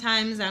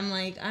 sometimes I'm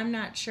like, I'm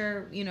not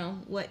sure, you know,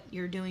 what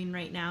you're doing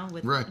right now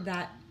with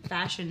that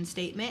fashion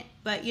statement.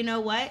 But you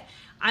know what?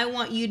 I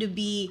want you to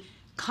be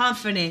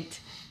confident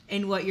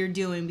in what you're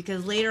doing,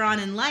 because later on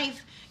in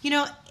life, you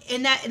know,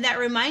 and that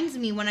reminds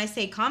me, when I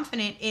say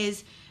confident,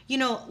 is, you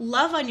know,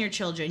 love on your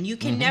children. You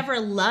can never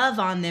love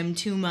on them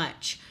too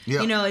much.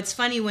 Yeah. You know, it's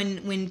funny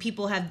when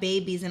people have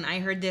babies, and I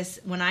heard this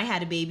when I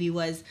had a baby,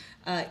 was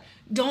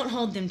don't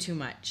hold them too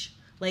much.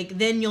 Like,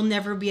 then you'll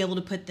never be able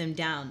to put them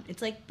down.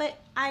 It's like, but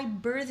I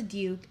birthed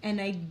you,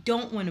 and I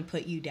don't want to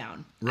put you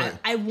down. Right.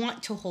 I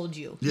want to hold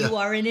you. Yeah. You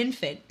are an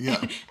infant.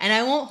 Yeah. And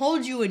I won't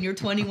hold you when you're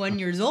 21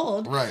 years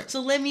old. Right.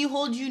 So let me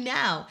hold you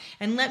now.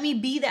 And let me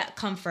be that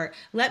comfort.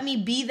 Let me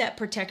be that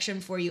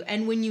protection for you.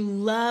 And when you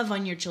love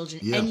on your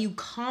children and you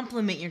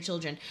compliment your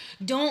children,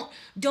 don't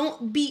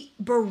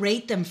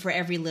berate them for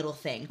every little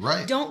thing.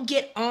 Right. Don't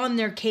get on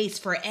their case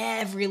for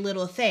every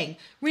little thing.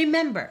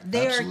 Remember,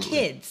 they are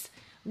kids.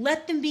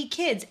 Let them be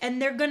kids,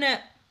 and they're gonna,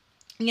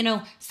 you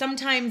know,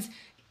 sometimes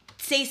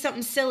say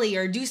something silly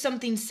or do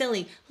something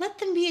silly. Let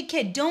them be a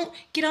kid. Don't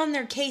get on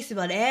their case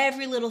about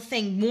every little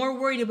thing, more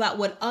worried about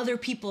what other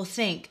people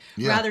think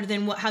rather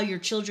than how your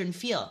children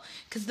feel.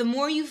 Because the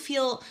more you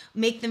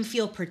make them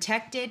feel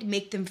protected,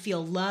 make them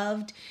feel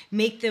loved,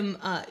 make them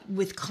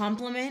with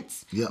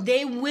compliments,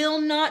 they will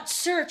not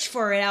search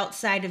for it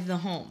outside of the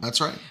home.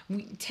 That's right.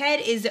 Ted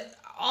is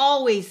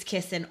always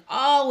kissing,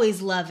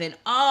 always loving,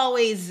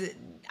 always,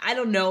 I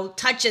don't know,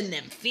 touching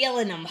them,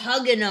 feeling them,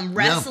 hugging them,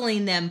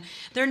 wrestling them.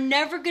 They're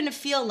never going to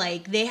feel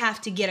like they have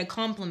to get a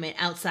compliment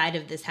outside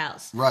of this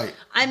house. Right.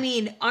 I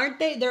mean, aren't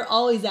they? They're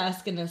always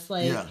asking us,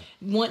 like,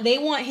 they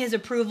want his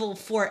approval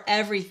for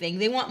everything.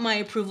 They want my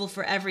approval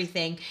for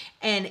everything.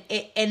 And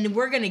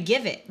we're going to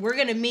give it. We're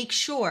going to make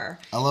sure.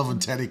 I love when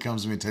Teddy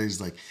comes to me and Teddy's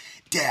like,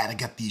 Dad, I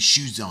got these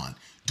shoes on.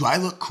 Do I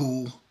look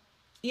cool?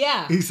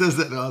 Yeah. He says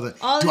that all the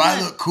time. Do I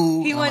look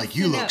cool? I'm like,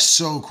 you look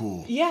so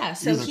cool. Yeah.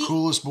 So you're the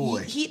coolest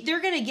boy. They're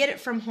going to get it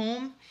from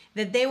home.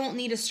 that they won't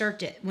need a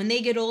circuit. When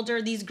they get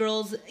older, these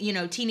girls,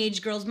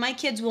 teenage girls, my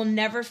kids will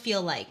never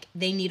feel like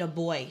they need a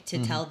boy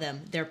to tell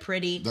them they're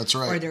pretty. That's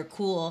right. Or they're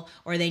cool,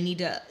 or they need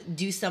to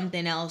do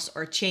something else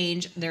or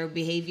change their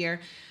behavior.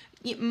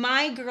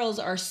 My girls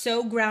are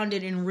so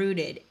grounded and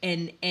rooted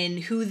in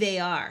who they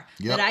are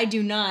that I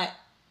do not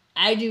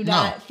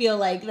feel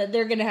like that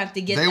they're going to have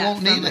to get that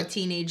from a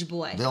teenage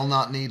boy. They'll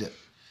not need it.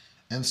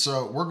 And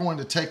so we're going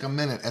to take a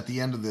minute at the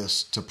end of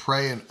this to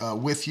pray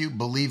with you,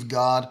 believe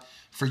God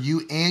for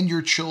you and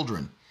your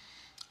children.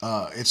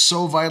 It's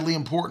so vitally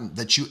important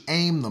that you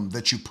aim them,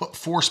 that you put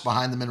force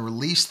behind them and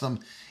release them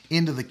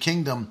into the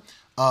kingdom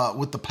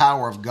with the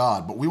power of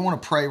God. But we want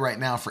to pray right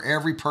now for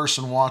every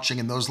person watching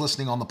and those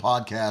listening on the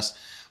podcast.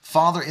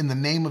 Father, in the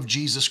name of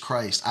Jesus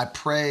Christ, I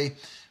pray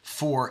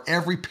for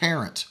every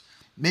parent,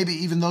 maybe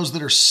even those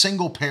that are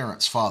single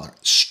parents, Father.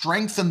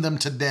 Strengthen them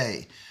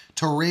today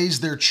to raise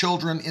their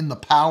children in the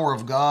power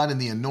of God and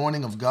the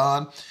anointing of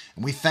God.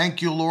 And we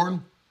thank you,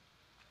 Lord,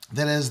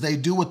 that as they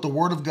do what the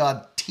Word of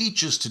God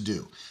teaches to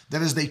do,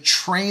 that as they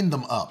train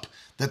them up,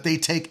 that they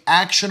take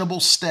actionable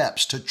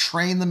steps to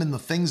train them in the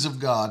things of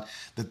God,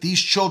 that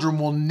these children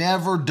will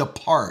never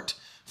depart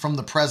from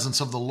the presence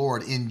of the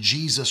Lord in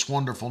Jesus'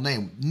 wonderful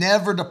name.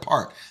 Never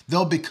depart.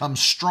 They'll become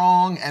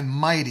strong and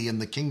mighty in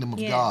the kingdom of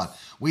God.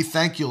 We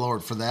thank you,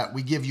 Lord, for that.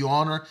 We give you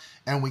honor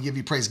and we give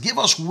you praise. Give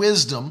us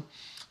wisdom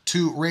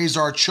to raise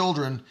our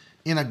children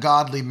in a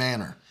godly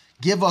manner.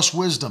 Give us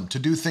wisdom to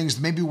do things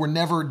that maybe were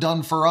never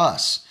done for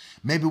us.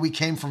 Maybe we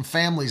came from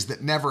families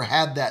that never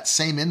had that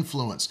same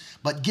influence,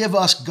 but give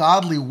us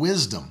godly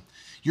wisdom.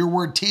 Your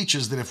word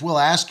teaches that if we'll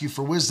ask you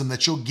for wisdom,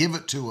 that you'll give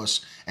it to us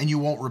and you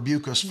won't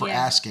rebuke us for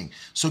asking.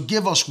 So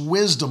give us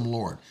wisdom,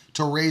 Lord,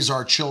 to raise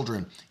our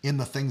children in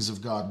the things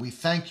of God. We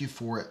thank you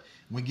for it.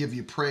 We give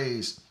you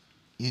praise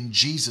in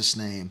Jesus'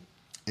 name.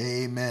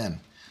 Amen.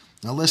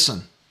 Now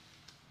listen,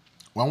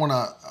 I want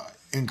to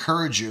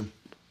encourage you,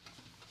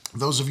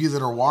 those of you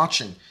that are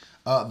watching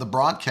the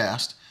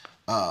broadcast,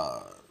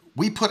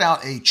 we put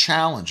out a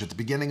challenge at the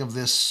beginning of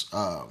this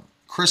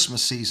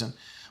Christmas season.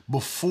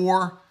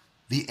 Before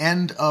the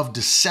end of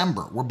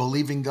December, we're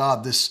believing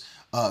God, this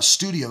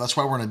studio, that's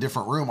why we're in a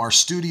different room. Our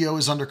studio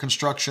is under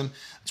construction.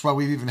 That's why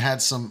we've even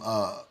had some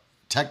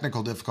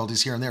technical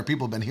difficulties here and there.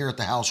 People have been here at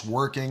the house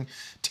working,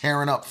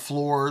 tearing up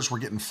floors. We're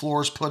getting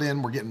floors put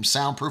in. We're getting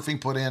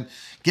soundproofing put in,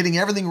 getting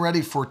everything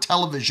ready for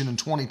television in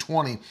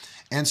 2020.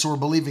 And so we're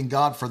believing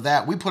God for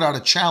that. We put out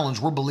a challenge.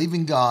 We're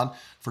believing God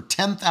for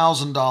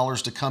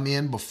 $10,000 to come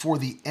in before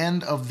the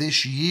end of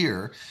this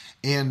year.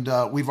 And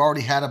we've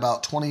already had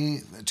about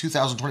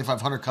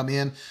 2,500 come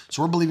in.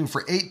 So we're believing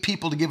for 8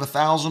 people to give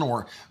 1,000,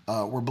 or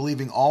we're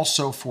believing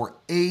also for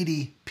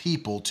 80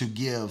 people to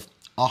give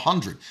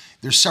 100.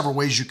 There's several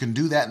ways you can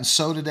do that. And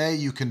so today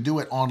you can do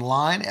it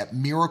online at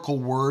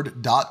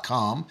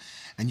miracleword.com,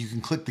 and you can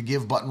click the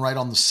give button right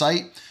on the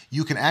site.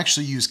 You can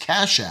actually use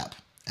Cash App,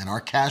 and our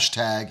cash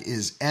tag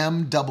is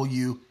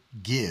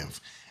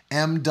MWGive.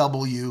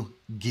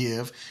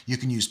 MWGive. You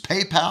can use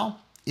PayPal,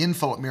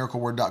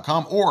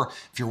 info@miracleword.com, or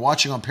if you're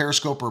watching on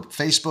Periscope or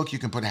Facebook, you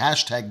can put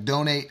hashtag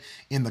donate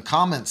in the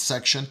comments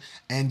section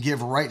and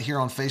give right here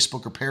on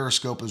Facebook or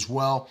Periscope as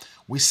well.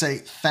 We say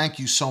thank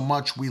you so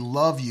much. We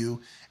love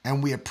you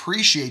and we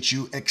appreciate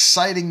you.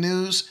 Exciting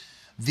news.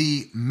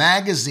 The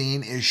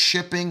magazine is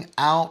shipping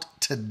out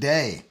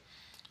today.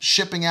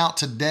 Shipping out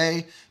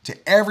today to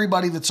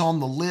everybody that's on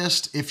the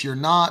list. If you're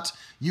not,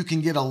 you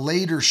can get a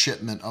later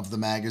shipment of the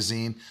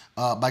magazine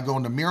by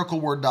going to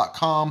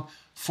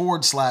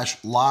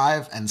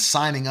miracleword.com/live and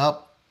signing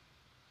up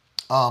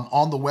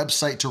on the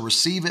website to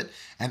receive it.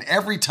 And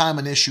every time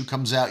an issue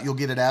comes out, you'll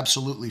get it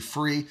absolutely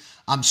free.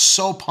 I'm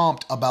so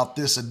pumped about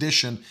this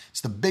edition.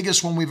 It's the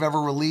biggest one we've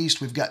ever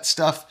released. We've got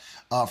stuff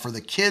for the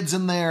kids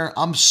in there.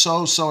 I'm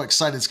so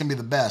excited. It's going to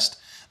be the best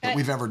that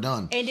we've ever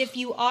done. And if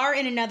you are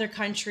in another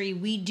country,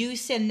 we do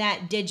send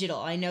that digital.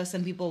 I know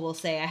some people will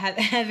say, I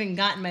haven't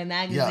gotten my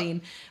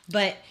magazine,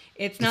 but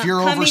it's not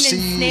coming in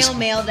snail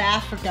mail to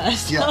Africa.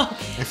 So. Yeah.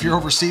 If you're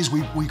overseas,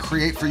 we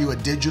create for you a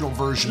digital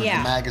version of the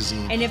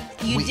magazine. And if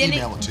you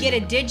didn't get a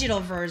digital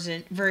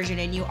version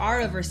and you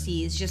are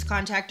overseas, just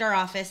contact our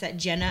office at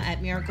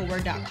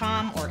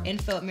jenna@miracleword.com or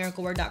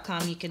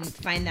info@miracleword.com. You can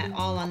find that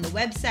all on the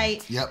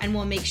website, and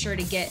we'll make sure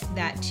to get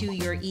that to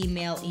your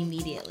email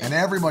immediately. And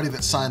everybody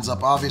that signs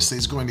up, obviously,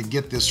 is going to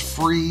get this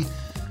free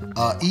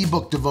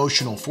ebook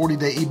devotional,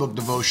 40-day ebook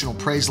devotional,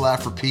 Praise,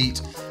 Laugh,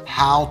 Repeat,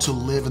 How to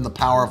Live in the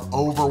Power of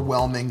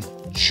Overwhelming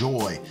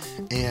Joy.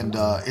 And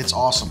it's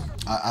awesome.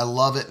 I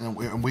love it.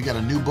 And we got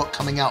a new book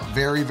coming out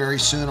very, very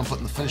soon. I'm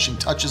putting the finishing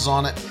touches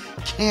on it.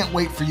 Can't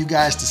wait for you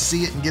guys to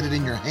see it and get it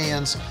in your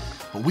hands.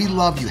 But we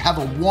love you. Have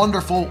a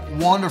wonderful,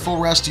 wonderful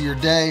rest of your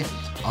day.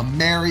 A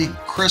Merry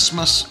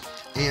Christmas.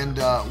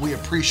 And we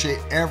appreciate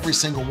every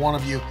single one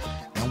of you.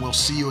 And we'll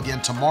see you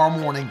again tomorrow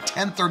morning,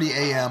 10:30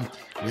 a.m.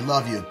 We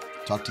love you.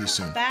 Talk to you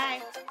soon.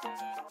 Bye.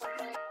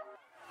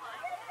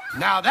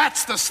 Now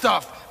that's the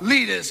stuff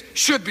leaders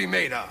should be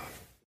made of.